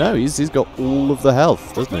 No, he's got all of the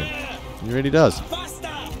health, doesn't he? He really does.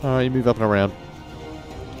 Alright, you move up and around.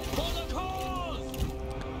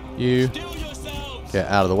 You get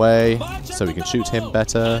out of the way so we can shoot him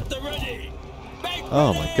better.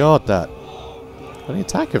 Oh my god, that any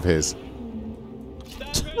attack of his.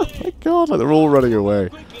 Oh my god, like they're all running away.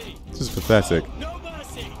 This is pathetic.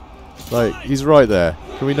 Like, he's right there.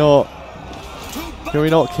 Can we not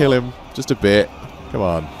kill him just a bit? Come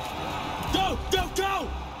on.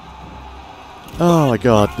 Oh my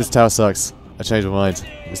god, this tower sucks. I changed my mind.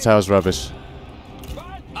 This tower's rubbish.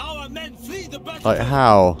 Like,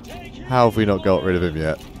 how? How have we not got rid of him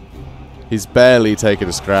yet? He's barely taken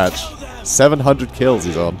a scratch. 700 kills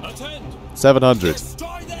he's on. 700.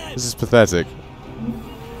 This is pathetic.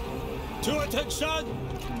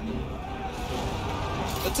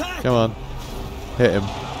 Attack! Come on. Hit him.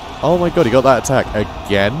 Oh my god, he got that attack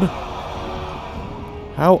again?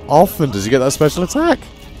 How often does he get that special attack?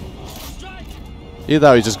 Either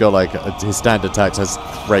that or he just got like his standard attacks has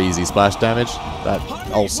crazy splash damage.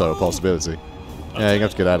 That's also a possibility. Yeah, you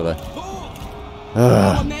have to get out of there.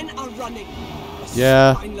 Our men are running.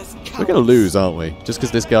 Yeah, Spineless we're gonna lose, aren't we? Just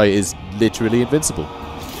because this guy is literally invincible.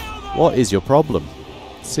 What is your problem?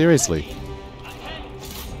 Seriously.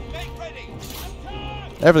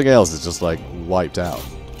 Everything else is just like wiped out.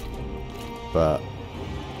 But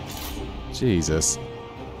Jesus.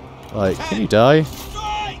 Like, can you die?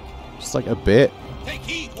 Just like a bit? Take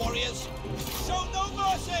heed, warriors. Show no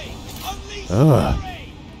mercy. Unleash Ugh.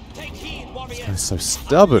 fury. Take heed, warriors. He's so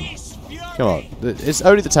stubborn. Come on. It's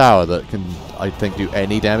only the tower that can, I think, do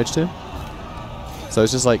any damage to him. So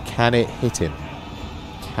it's just like, can it hit him?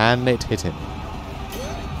 Can it hit him?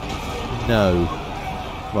 No.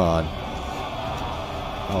 Come on.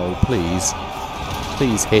 Oh, please.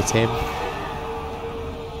 Please hit him.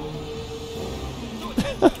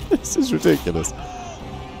 This is ridiculous.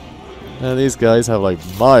 And these guys have like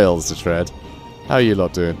miles to tread. How are you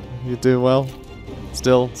lot doing? You doing well?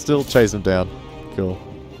 Still chasing them down. Cool.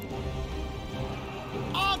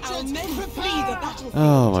 Our men flee the battlefield.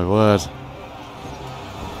 Oh my word.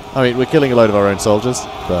 I mean, we're killing a load of our own soldiers,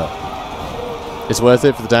 but it's worth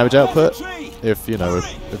it for the damage output. If, you know,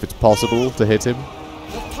 if it's possible to hit him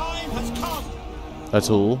The time has come. at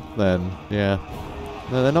all, then yeah.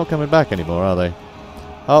 No, they're not coming back anymore, are they?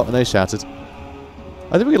 Oh, and they shattered.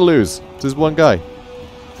 I think we're gonna lose. There's one guy.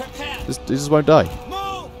 Prepare. He just won't die.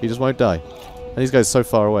 Move. He just won't die. And these guys are so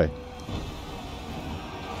far away.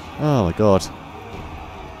 Oh my god.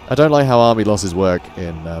 I don't like how army losses work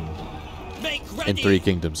in Make ready. Three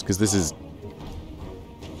Kingdoms, because this is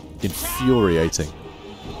infuriating.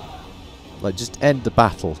 Like, just end the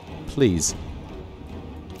battle, please.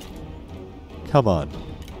 Come on.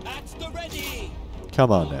 At the ready.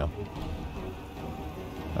 Come on now.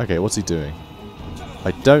 Okay, what's he doing?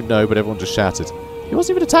 I don't know, but everyone just shattered. He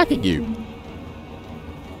wasn't even attacking you.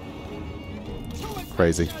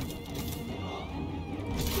 Crazy.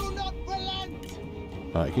 Do not relent.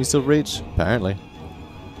 Alright, can you still reach? Apparently.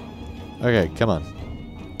 Okay, come on.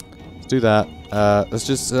 Let's do that. Let's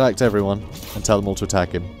just select everyone and tell them all to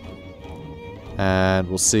attack him. And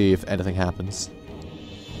we'll see if anything happens.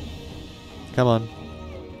 Come on.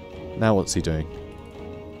 Now what's he doing?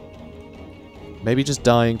 Maybe just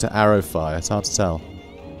dying to arrow fire. It's hard to tell.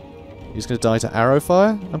 He's going to die to arrow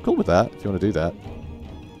fire? I'm cool with that, if you want to do that.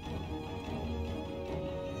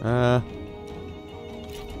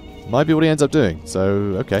 Might be what he ends up doing, so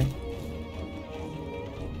okay.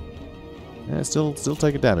 Yeah, still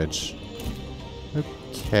taking damage.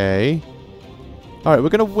 Okay. Alright, we're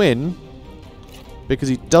going to win. Because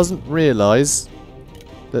he doesn't realise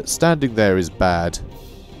that standing there is bad.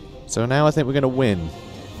 So now I think we're going to win.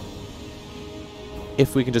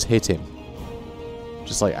 If we can just hit him.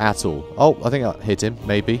 Just like at all. Oh, I think I hit him,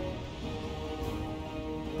 maybe.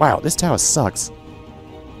 Wow, this tower sucks.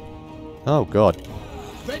 Oh god.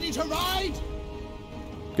 Ready to ride.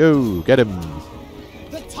 Go, get him.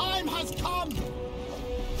 The time has come.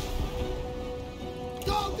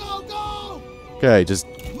 Go, go, go. Okay, just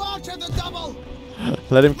March at the double.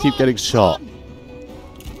 let him keep getting shot.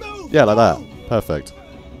 Move. Yeah, like that. Perfect.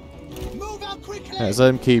 Move out quickly. Yeah, so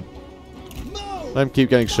let him keep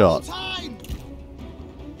getting shot. Time.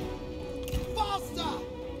 Faster.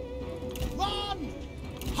 Run.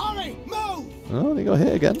 Hurry. Move. Oh, they got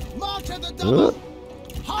hit again. March at the double.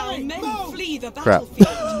 Our Hurry. men Move. flee the Crap.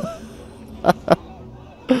 battlefield.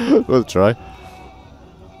 We'll try.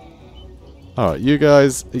 Alright, you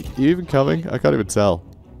guys, are you even coming? I can't even tell.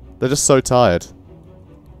 They're just so tired.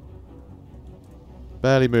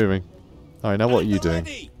 Barely moving. Alright, now what are you doing?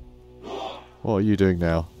 What are you doing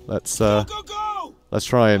now? Let's Go, go, go. let's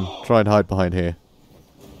try and hide behind here.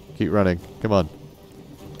 Keep running. Come on.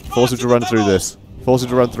 Force him to run through this. Force him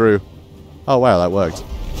to run through. Oh wow, that worked.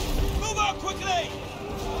 Move out quickly.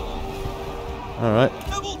 Alright.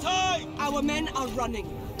 Double time. Our men are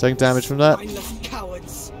running. Taking damage from that? Spineless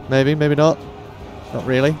cowards. Maybe, maybe not. Not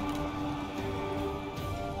really.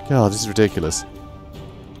 God, this is ridiculous.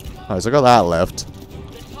 Alright, so I got that left.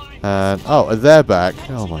 And, oh, they're back.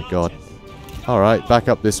 Oh my god. Alright, back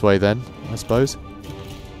up this way then, I suppose.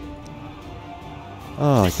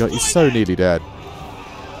 Oh my god, he's so nearly dead.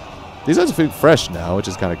 These guys are feeling fresh now, which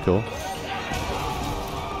is kind of cool.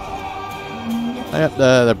 Yep,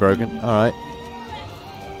 they're broken. Alright.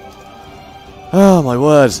 Oh my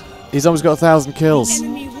word. He's almost got 1,000 kills.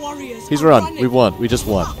 Enemy warriors He's are run. running. We won. We just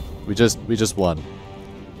won. We just won.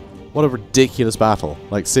 What a ridiculous battle.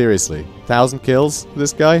 Like, seriously. 1,000 kills for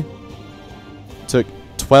this guy? Took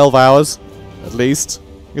 12 hours, at least.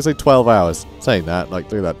 I can say 12 hours. Saying that,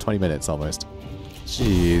 like, look at that, 20 minutes almost.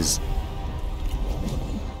 Jeez.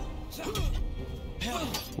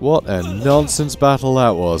 What a nonsense battle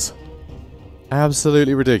that was.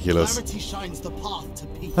 Absolutely ridiculous.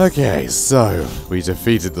 Okay, so we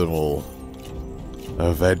defeated them all.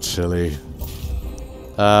 Eventually.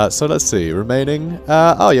 So let's see. Remaining.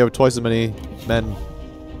 Oh, yeah, twice as many men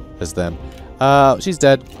as them. She's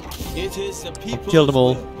dead. Killed them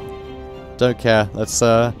all. Don't care. Let's.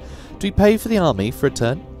 Do we pay for the army for a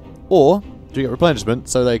turn, or do we get replenishment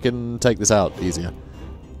so they can take this out easier?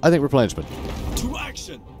 I think replenishment. To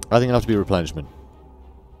action. I think it'll have to be replenishment.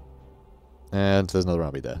 And there's another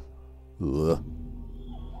army there. Ugh.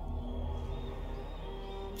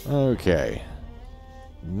 Okay.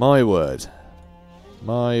 My word.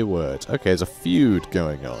 My word. Okay, there's a feud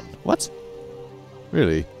going on. What?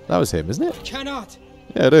 Really? That was him, isn't it? Cannot.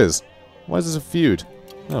 Yeah, it is. Why is this a feud?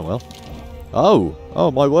 Oh, well. Oh!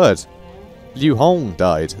 Oh, my word. Liu Hong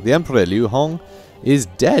died. The Emperor Liu Hong is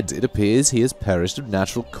dead. It appears he has perished of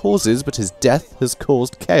natural causes, but his death has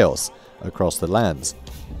caused chaos across the lands.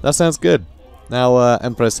 That sounds good. Now,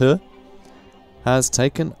 Empress He has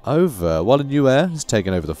taken over, while a new heir has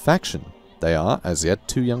taken over the faction. They are, as yet,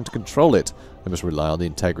 too young to control it. They must rely on the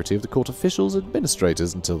integrity of the court officials and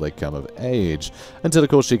administrators until they come of age. Until, of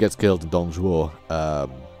course, she gets killed and Dong Zhuo,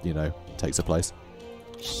 you know, takes her place.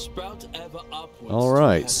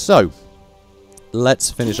 Alright, so,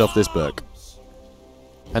 let's finish off this book.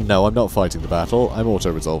 And no, I'm not fighting the battle, I'm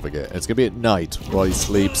auto-resolving it. It's going to be at night while he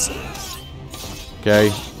sleeps.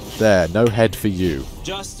 Okay, there, no head for you.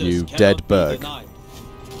 You dead Berg.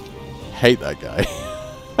 Hate that guy.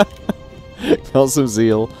 Got some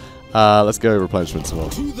zeal. Let's go replenishment some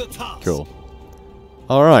more. Cool.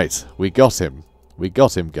 Alright, we got him. We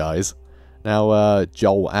got him, guys. Now,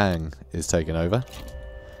 Zhou Ang is taking over.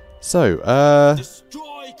 So,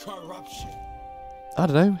 Destroy corruption. I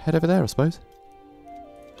don't know, head over there, I suppose.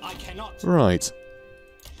 I cannot. Right.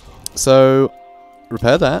 So,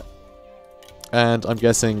 repair that. And I'm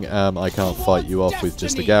guessing I can't fight you off with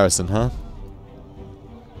just the garrison, huh?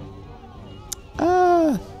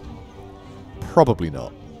 Probably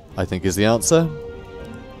not, I think is the answer.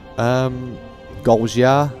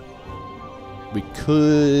 Goljia. We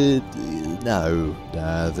could... No.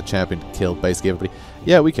 The champion killed basically everybody.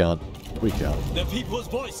 Yeah, we can't. We can't.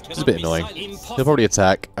 It's a bit annoying. He'll probably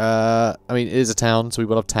attack. I mean, it is a town, so we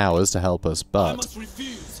will have towers to help us, but...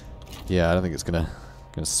 Yeah, I don't think it's gonna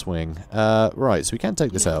swing. Right, so we can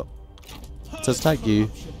take this out. So let's attack you.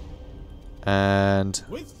 And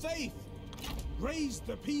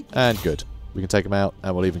good. We can take them out,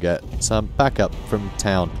 and we'll even get some backup from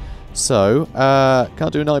town. So,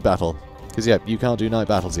 can't do a night battle. Because, yeah, you can't do night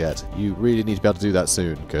battles yet. You really need to be able to do that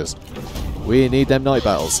soon, because we need them night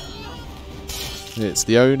battles. It's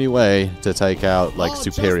the only way to take out, like,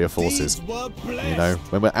 superior forces. You know,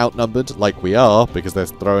 when we're outnumbered, like we are, because they're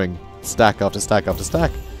throwing stack after stack after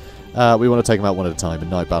stack, we want to take them out one at a time, and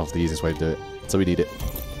night battle's the easiest way to do it. So we need it.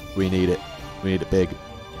 We need it. We need it big.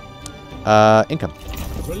 Income.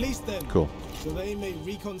 Cool.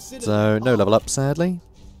 So, no level up, sadly.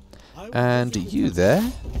 And you there.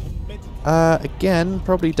 Again,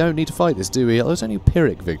 probably don't need to fight this, do we? Oh, it's only a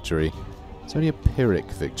Pyrrhic victory. It's only a Pyrrhic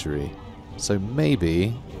victory. So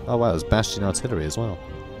maybe... Oh wow, there's Bastion artillery as well.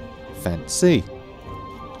 Fancy.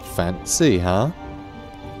 Fancy, huh?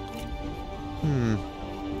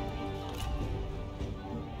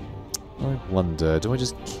 I wonder, do I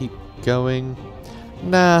just keep going?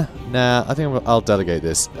 Nah, I think I'll delegate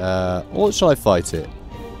this. Or shall I fight it?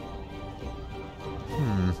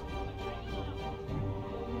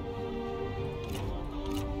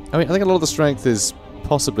 I mean, I think a lot of the strength is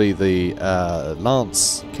possibly the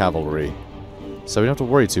lance cavalry. So we don't have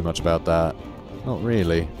to worry too much about that. Not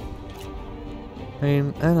really. I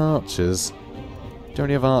mean, and archers. Don't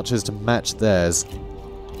really have archers to match theirs.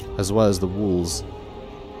 As well as the walls.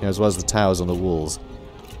 You know, as well as the towers on the walls.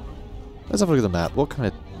 Let's have a look at the map. What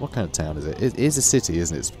kind of town is it? It is a city,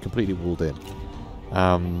 isn't it? It's completely walled in.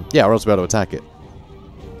 Yeah, we're also be able to attack it.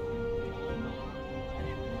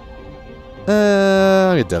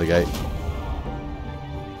 I'm gonna delegate.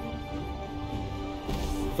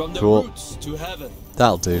 From the cool. roots to heaven.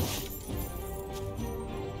 That'll do.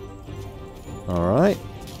 Alright.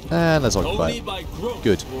 And let's occupy it.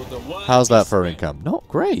 Good. How's that for income? Not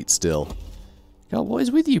great still. God, what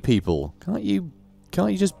is with you people? Can't you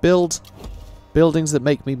just build buildings that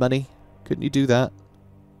make me money? Couldn't you do that?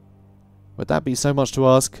 Would that be so much to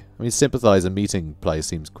ask? I mean, sympathizer meeting place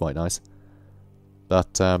seems quite nice.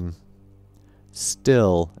 But,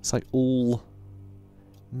 Still, it's like all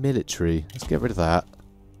military. Let's get rid of that.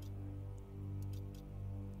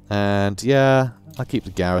 And yeah, I'll keep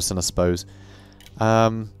the garrison, I suppose.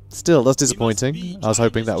 Still, that's disappointing. I was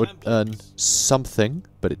hoping that would earn something,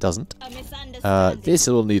 but it doesn't. This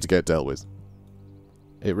will need to get dealt with.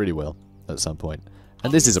 It really will, at some point.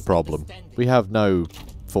 And this is a problem. We have no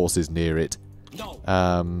forces near it.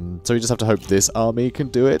 So we just have to hope this army can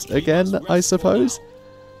do it again, I suppose.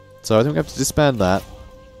 So I think we have to disband that.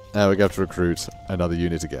 Now we have to recruit another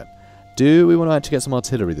unit again. Do we want to actually get some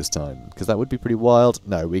artillery this time? Because that would be pretty wild.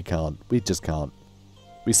 No, we can't. We just can't.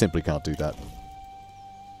 We simply can't do that.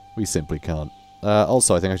 We simply can't.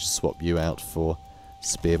 Also, I think I should swap you out for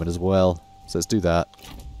spearmen as well. So let's do that.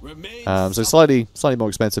 So slightly more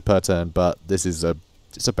expensive per turn, but this is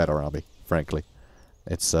it's a better army, frankly.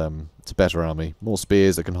 It's a better army, more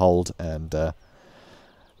spears that can hold, and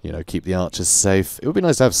you know, keep the archers safe. It would be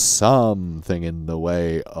nice to have something in the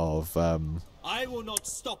way of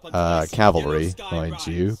cavalry, mind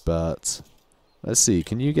you. But let's see,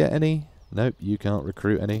 can you get any? Nope, you can't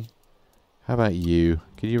recruit any. How about you?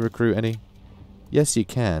 Can you recruit any? Yes, you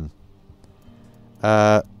can.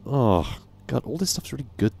 Oh, God, all this stuff's really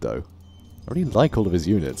good, though. I really like all of his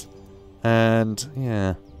units. And,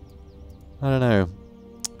 yeah. I don't know.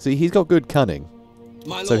 See, he's got good cunning.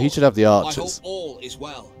 So he should have the archers. I hope all is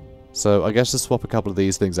well. So I guess just swap a couple of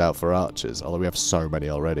these things out for archers. Although we have so many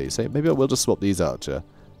already. So maybe I will just swap these archer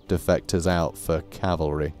defectors out for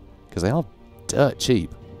cavalry. Because they are dirt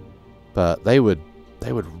cheap. But they would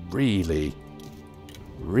really,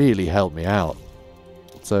 really help me out.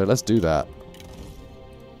 So let's do that.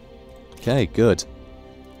 Okay, good.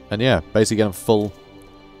 And yeah, basically get them full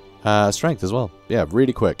strength as well. Yeah,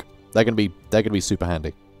 really quick. They're gonna be super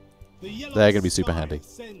handy. They're gonna be super handy.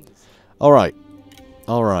 All right,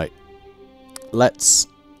 all right. Let's.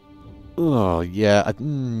 Oh yeah,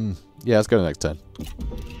 yeah. Let's go to the next turn.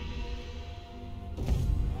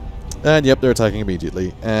 And yep, they're attacking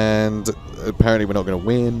immediately. And apparently we're not going to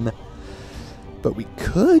win. But we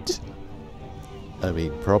could. I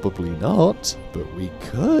mean, probably not. But we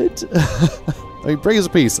could. I mean, Bringers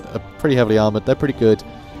of Peace are pretty heavily armoured. They're pretty good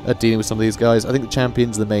at dealing with some of these guys. I think the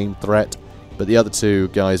Champion's the main threat. But the other two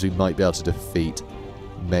guys we might be able to defeat.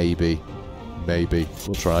 Maybe. Maybe.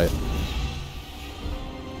 We'll try it.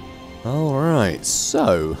 Alright,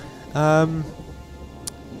 so...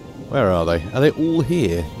 where are they? Are they all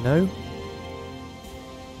here? No?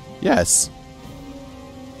 Yes.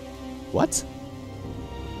 What?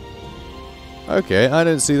 Okay, I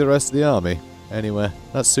don't see the rest of the army anywhere.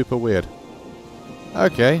 That's super weird.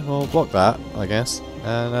 Okay, well, block that, I guess.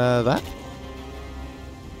 And that.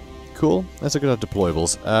 Cool. Let's look at our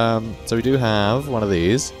deployables. So we do have one of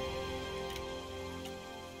these.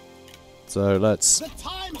 So let's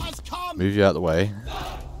move you out of the way.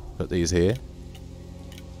 Put these here.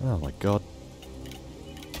 Oh my god.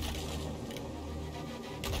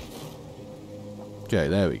 Okay,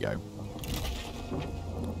 there we go.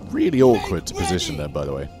 Really awkward to position them, by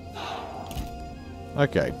the way.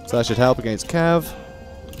 Okay, so that should help against Cav.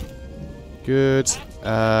 Good.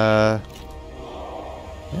 Yeah,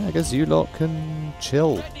 I guess you lot can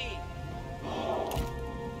chill.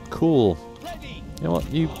 Cool. You know what?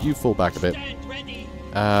 You fall back a bit.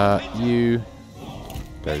 You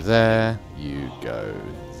go there. You go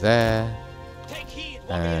there.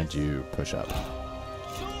 And you push up.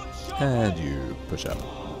 And you push up.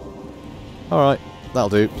 Alright, that'll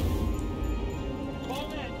do.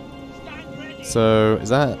 So, is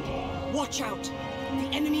that... Watch out! The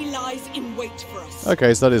enemy lies in wait for us.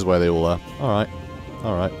 Okay, so that is where they all are. Alright.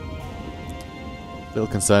 Alright. A little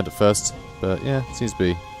concerned at first, but yeah, seems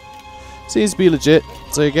to be legit.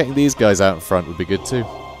 So getting these guys out in front would be good too.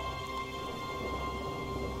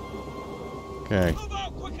 Okay.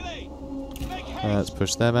 Let's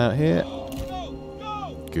push them out here.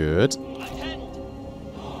 Good.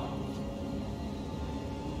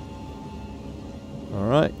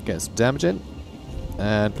 Alright, get some damage in.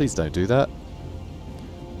 And please don't do that.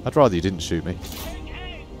 I'd rather you didn't shoot me.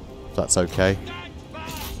 If that's okay.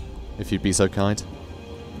 If you'd be so kind.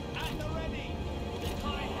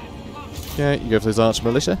 Okay, you go for those archer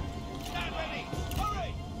militia.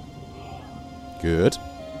 Good.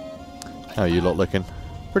 How are you lot looking?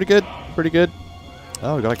 Pretty good, pretty good.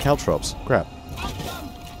 Oh, we got a caltrops. Crap.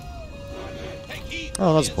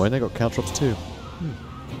 Oh, that's the point. They got caltrops too.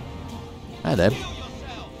 And them.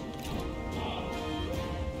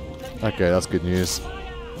 Okay, that's good news.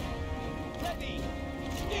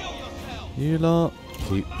 You lot,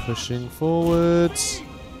 keep pushing forwards.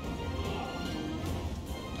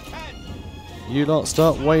 You lot,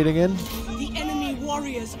 start wading in. The enemy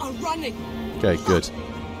warriors are running. Okay, good.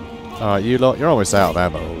 Alright, you lot, you're almost out of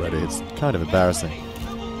ammo already. It's kind of embarrassing.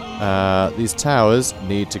 These towers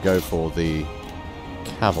need to go for the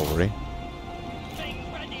cavalry.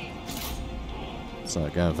 So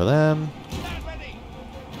going for them.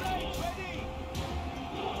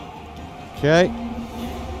 Okay.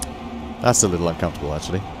 That's a little uncomfortable,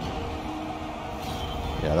 actually.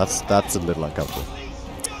 Yeah, that's a little uncomfortable.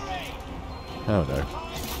 Oh no.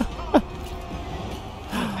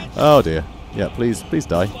 Oh dear. Yeah, please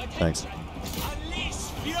die. Thanks.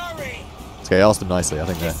 Okay, ask them nicely. I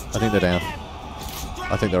think they're down.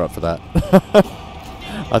 I think they're up for that.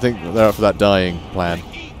 I think they're up for that dying plan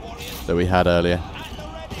that we had earlier.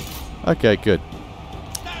 Okay, good.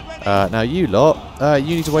 Now you lot,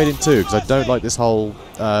 you need to wade in too, because I don't like this whole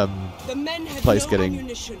place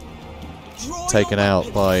getting taken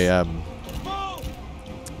out by,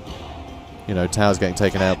 you know, towers getting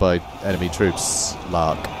taken out by enemy troops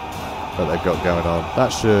lark that they've got going on. That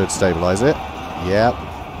should stabilise it. Yep.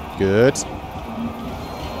 Good.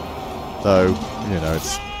 Though, you know,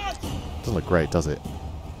 it doesn't look great, does it?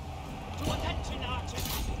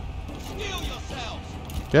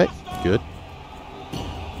 Okay, good.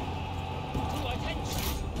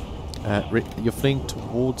 You're fleeing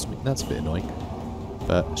towards me. That's a bit annoying.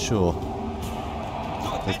 But sure.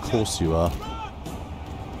 Of course you are.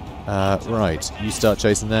 Right. You start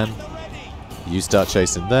chasing them. You start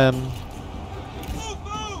chasing them.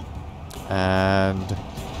 And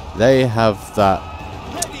they have that.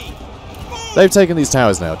 They've taken these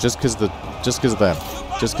towers now just because of them.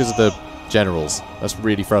 Just because of the generals. That's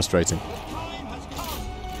really frustrating.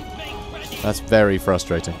 That's very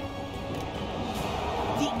frustrating.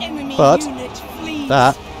 But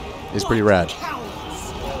that is pretty rad.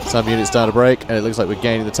 Some units starting to break, and it looks like we're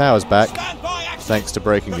gaining the towers back thanks to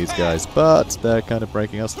breaking these guys. But they're kind of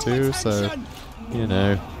breaking us too, so, you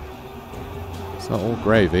know, it's not all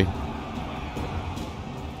gravy.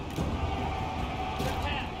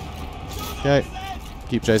 Okay,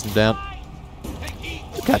 keep chasing them down.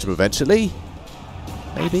 We'll catch them eventually.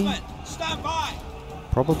 Maybe.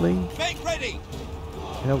 Probably.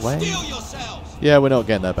 In a way. Yeah, we're not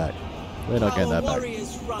getting that back. We're not getting that back.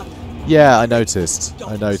 Yeah, I noticed.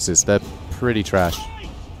 They're pretty trash.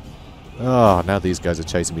 Oh, now these guys are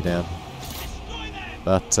chasing me down.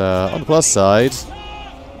 But on the plus side...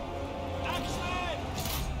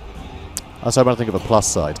 I was hoping to think of a plus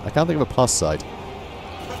side. I can't think of a plus side.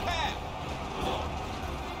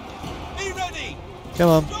 Come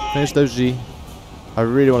on, finish those G. I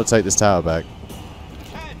really want to take this tower back.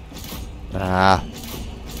 Ah.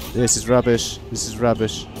 This is rubbish. This is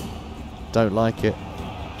rubbish. Don't like it.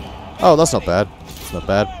 Oh, that's not bad. It's not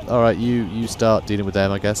bad. Alright, you start dealing with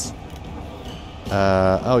them, I guess.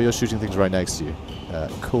 Oh, you're shooting things right next to you.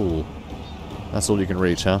 Cool. That's all you can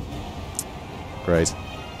reach, huh? Great.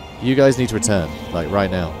 You guys need to return. Like, right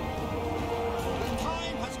now.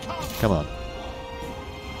 Come on.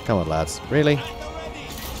 Come on, lads. Really?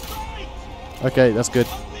 Okay, that's good.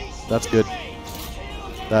 That's good.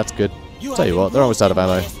 That's good. Tell you what, they're almost out of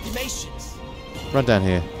ammo. Run down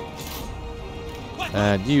here.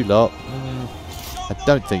 And you lot. I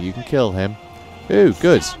don't think you can kill him. Ooh,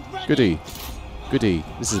 good. Goody. Goody.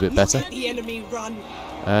 This is a bit better.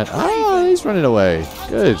 And, ah, he's running away.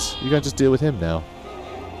 Good. You can just deal with him now.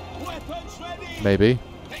 Maybe.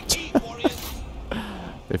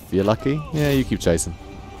 If you're lucky. Yeah, you keep chasing.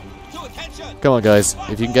 Come on, guys.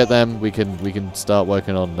 If you can get them, we can start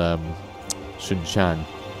working on Xunshan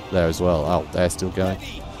there as well. Oh, they're still going.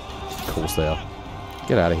 Of course they are.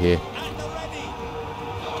 Get out of here.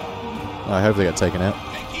 I hope they get taken out.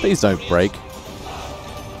 Please don't break.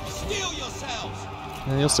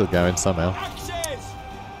 Yeah, you're still going somehow.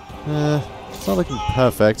 It's not looking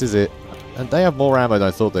perfect, is it? And they have more ammo than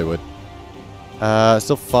I thought they would.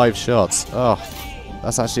 Still 5 shots. Oh,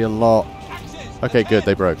 that's actually a lot. Okay, good.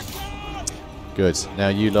 They broke. Good. Now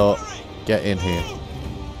you lot get in here.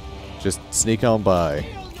 Just sneak on by.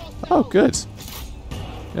 Oh, good.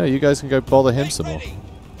 Yeah, you guys can go bother him some more.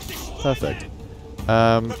 Perfect.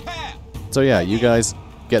 So yeah, you guys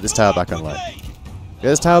get this tower back online. Get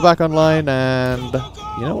this tower back online, and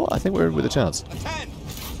you know what? I think we're in with a chance.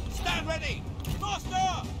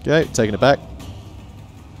 Okay, taking it back.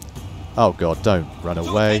 Oh god, don't run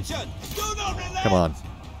away. Come on.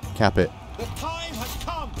 Cap it.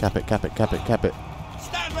 Cap it, cap it, cap it, cap it.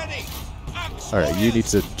 Alright, you need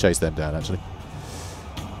to chase them down, actually.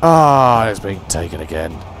 Ah, it's being taken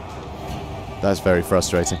again. That's very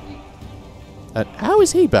frustrating. And how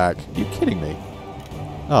is he back? Are you kidding me?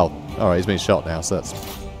 Oh, alright, he's being shot now, so that's...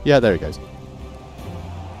 Yeah, there he goes.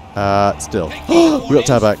 Still. We got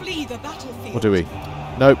tower back. What do we?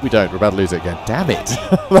 Nope, we don't. We're about to lose it again. Damn it.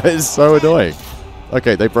 That is so annoying.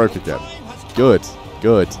 Okay, they broke again. Good.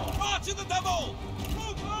 Good.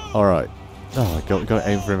 Alright. Oh, I got to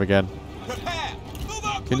aim for him again.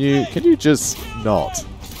 Can you just not?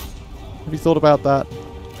 Have you thought about that?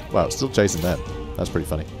 Wow, still chasing them. That's pretty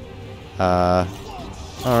funny.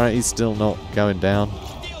 Alright, he's still not going down.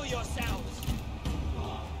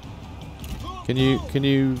 Can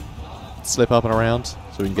you slip up and around so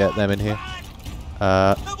we can get them in here?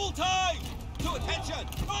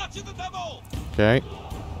 Okay.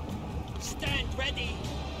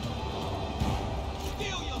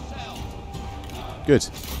 Good.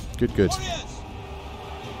 Good, good.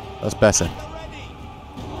 That's better.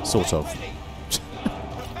 Sort of.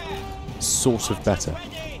 Sort of better.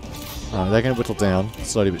 Alright, they're going to whittle down,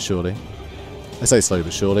 slowly but surely. I say slowly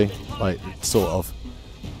but surely. Like, sort of.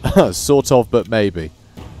 Sort of, but maybe.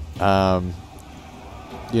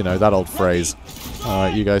 You know, that old phrase.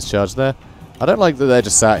 Alright, you guys charge there. I don't like that they're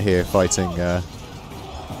just sat here fighting,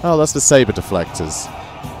 oh, that's the saber deflectors.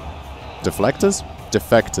 Deflectors?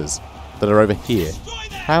 Defectors. That are over here.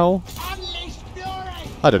 How?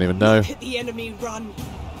 I don't even know. Look at the enemy run.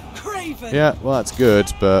 Craven. Yeah, well that's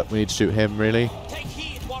good, but we need to shoot him, really.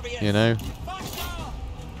 You know?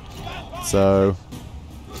 So...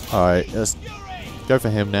 Alright, let's go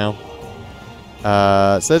for him now.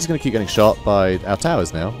 So they're just going to keep getting shot by our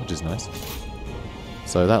towers now, which is nice.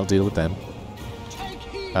 So that'll deal with them.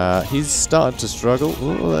 He's starting to struggle.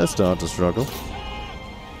 Ooh, they're starting to struggle.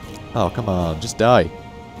 Oh, come on, just die.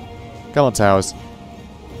 Come on, towers.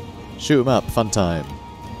 Shoot them up, fun time.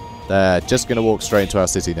 They're just going to walk straight into our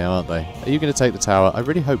city now, aren't they? Are you going to take the tower? I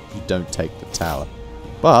really hope you don't take the tower.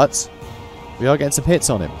 But, we are getting some hits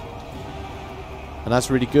on him. And that's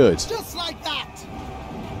really good. Just like that.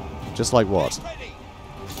 Just like what?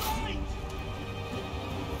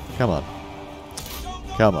 Come on.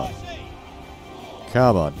 Come on.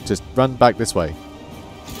 Come on. Just run back this way.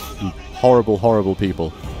 You horrible, horrible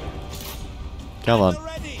people. Come on.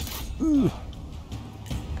 Ooh.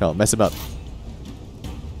 Come on, mess him up.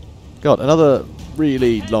 God, another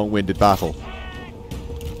really long-winded battle.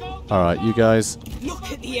 Alright, you guys.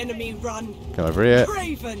 Look at the enemy run. Come over here.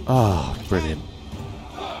 Craven. Oh, brilliant.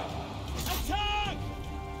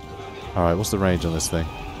 Alright, what's the range on this thing?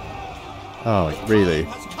 Oh, really?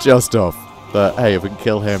 Just off. But hey, if we can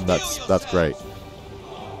kill him, that's great.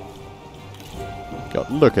 God,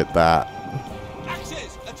 look at that.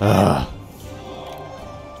 Ah.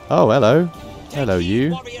 Oh, hello. Hello,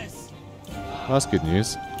 you. Well, that's good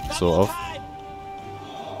news. Sort of.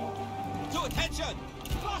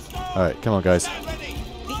 Alright, come on, guys.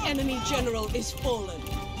 The enemy general is fallen.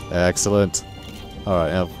 Excellent.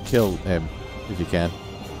 Alright, now kill him, if you can.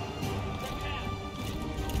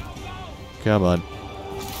 Come on.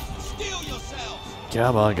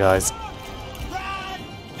 Come on, guys.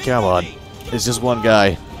 Come on. It's just one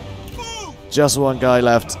guy. Just one guy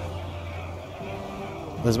left.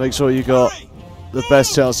 Let's make sure you got the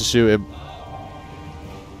best chance to shoot him.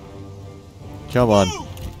 Come on.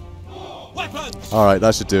 Alright,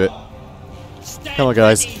 that should do it. Come on,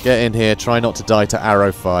 guys. Get in here. Try not to die to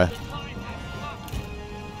arrow fire.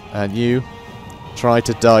 And you, try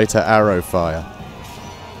to die to arrow fire.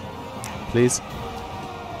 Please.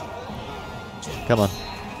 Come on.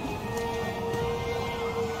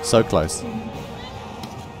 So close.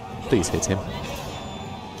 Please hit him.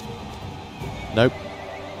 Nope.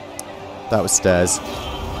 That was stairs.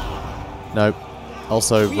 Nope.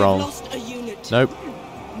 Also wrong. Nope.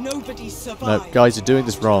 Nobody survived. Nope. Guys, you're doing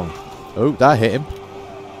this wrong. Oh, that hit him.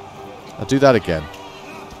 I'll do that again.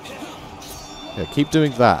 Yeah, keep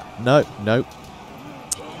doing that. Nope. Nope.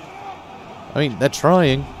 I mean, they're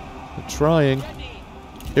trying. They're trying.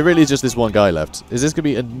 It really is just this one guy left. Is this going to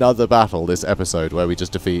be another battle this episode where we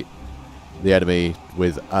just defeat the enemy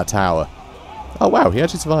with a tower? Oh, wow. He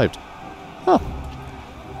actually survived. Huh.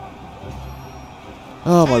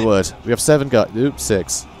 Oh, my word. We have 7 guys. Oops,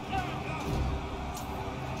 6.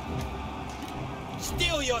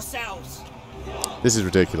 Steel yourselves. This is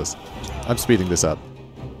ridiculous. I'm speeding this up.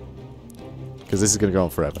 Because this is going to go on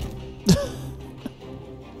forever.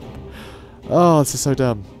 Oh, this is so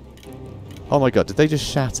dumb. Oh my god, did they just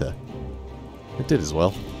shatter? It did as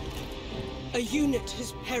well. A unit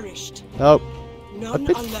has perished. Oh. None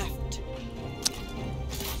are left.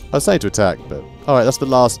 I was saying to attack, but... Alright, that's the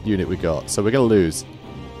last unit we got, so we're going to lose.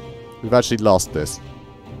 We've actually lost this.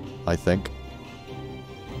 I think.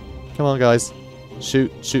 Come on, guys.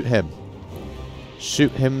 Shoot him.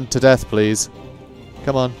 Shoot him to death, please.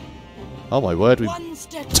 Come on. Oh my word, we...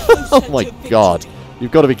 Oh my god.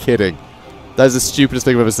 You've got to be kidding. That is the stupidest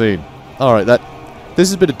thing I've ever seen. Alright, this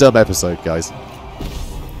has been a dumb episode, guys.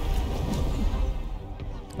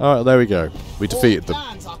 Alright, there we go. We defeated them.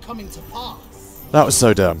 Plans are coming to pass. That was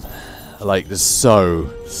so dumb. Like, this so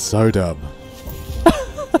dumb.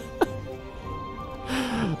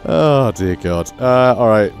 Oh, dear God.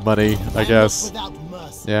 Alright, money, I guess. Without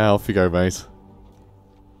mercy. Yeah, off you go, mate.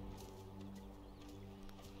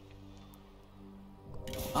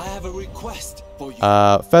 I have a request for you.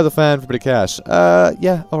 Feather fan for a bit of cash.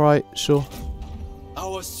 Yeah, alright, sure.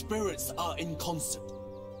 Our spirits are in concert.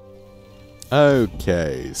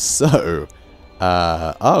 Okay, so...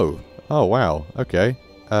 oh, wow, okay.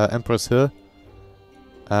 Empress here.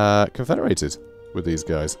 Confederated with these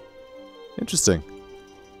guys. Interesting.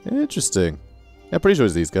 Interesting. Yeah, pretty sure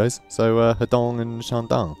it's these guys. So, Hedong and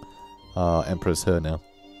Shandong are Empress her now.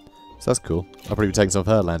 So that's cool. I'll probably be taking some of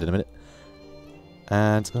her land in a minute.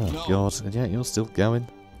 And, oh No. God, yeah, you're still going.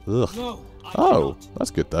 Ugh. No, I Oh, cannot. that's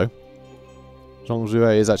good though. Zhang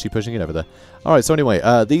Bao is actually pushing in over there. Alright, so anyway,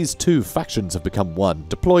 these two factions have become one.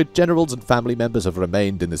 Deployed generals and family members have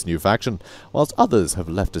remained in this new faction, whilst others have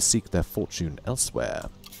left to seek their fortune elsewhere.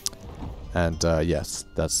 And, yes,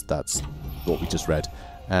 that's what we just read.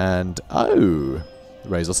 And, oh,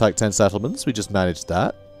 Razor Sack 10 settlements, we just managed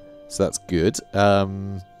that. So that's good.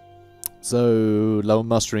 So, lower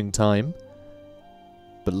mustering time,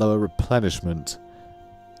 but lower replenishment,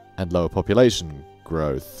 and lower population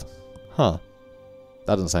growth. Huh.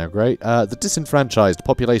 That doesn't sound great. The disenfranchised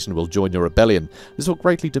population will join your rebellion. This will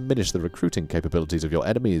greatly diminish the recruiting capabilities of your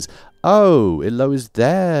enemies. Oh, it lowers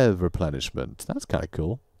their replenishment. That's kind of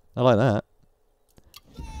cool. I like that.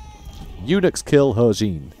 Eunuchs kill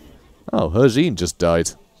Herjin. Oh, Herjin just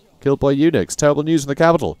died. Killed by eunuchs. Terrible news from the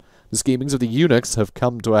capital. The schemings of the eunuchs have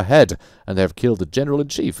come to a head, and they have killed the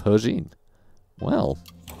general-in-chief, Herjin. Well,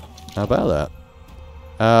 how about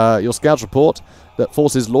that? Your scouts report that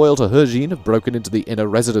forces loyal to Herjin have broken into the inner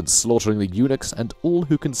residence, slaughtering the eunuchs and all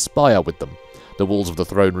who conspire with them. The walls of the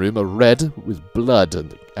throne room are red with blood,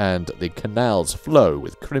 and the canals flow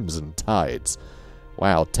with crimson tides.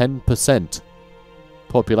 Wow, 10%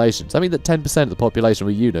 population. Does that mean that 10% of the population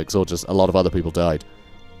were eunuchs, or just a lot of other people died?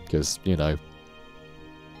 Because, you know,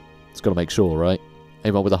 it's got to make sure, right?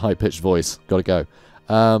 Anyone with a high-pitched voice, got to go.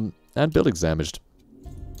 And buildings damaged.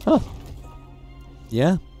 Huh.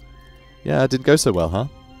 Yeah. Yeah, it didn't go so well, huh?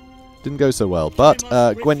 Didn't go so well. But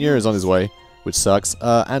Gwen Yu is on his way, which sucks.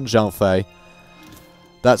 And Zhang Fei.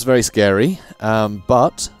 That's very scary.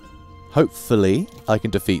 But hopefully I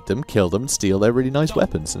can defeat them, kill them, and steal their really nice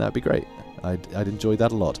weapons, and that'd be great. I'd enjoy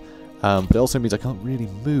that a lot. But it also means I can't really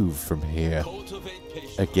move from here Cultivate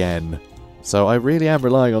patience. again. So I really am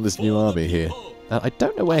relying on this new army here. And I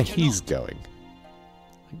don't know where he's going.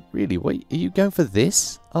 Really, what, are you going for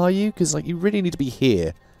this? Are you? Because like, you really need to be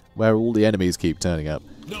here, where all the enemies keep turning up.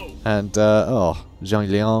 No. And, oh, Zhang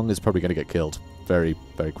Liang is probably going to get killed very,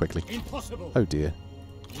 very quickly. Impossible. Oh dear.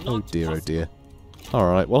 Oh Not dear, oh possible. dear.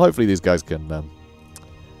 Alright, well hopefully these guys can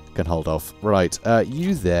hold off. Right,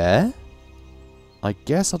 you there. I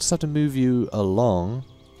guess I'll just have to move you along.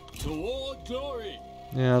 Toward glory.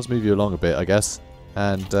 Yeah, let's move you along a bit, I guess.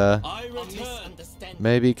 And, I return.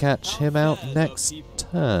 maybe catch him out next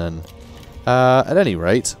turn. At any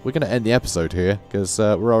rate, we're going to end the episode here, because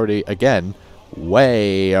we're already, again,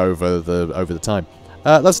 way over the time.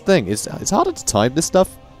 That's the thing, it's harder to time this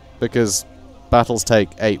stuff, because battles take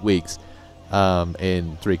 8 weeks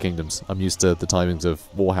in Three Kingdoms. I'm used to the timings of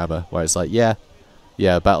Warhammer, where it's like, yeah,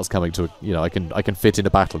 battle's coming to, you know, I can fit in a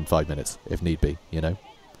battle in 5 minutes, if need be, you know.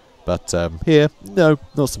 But here, no,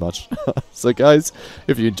 not so much. So guys,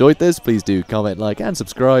 if you enjoyed this, please do comment, like, and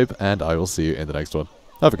subscribe, and I will see you in the next one.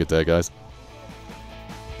 Have a good day, guys.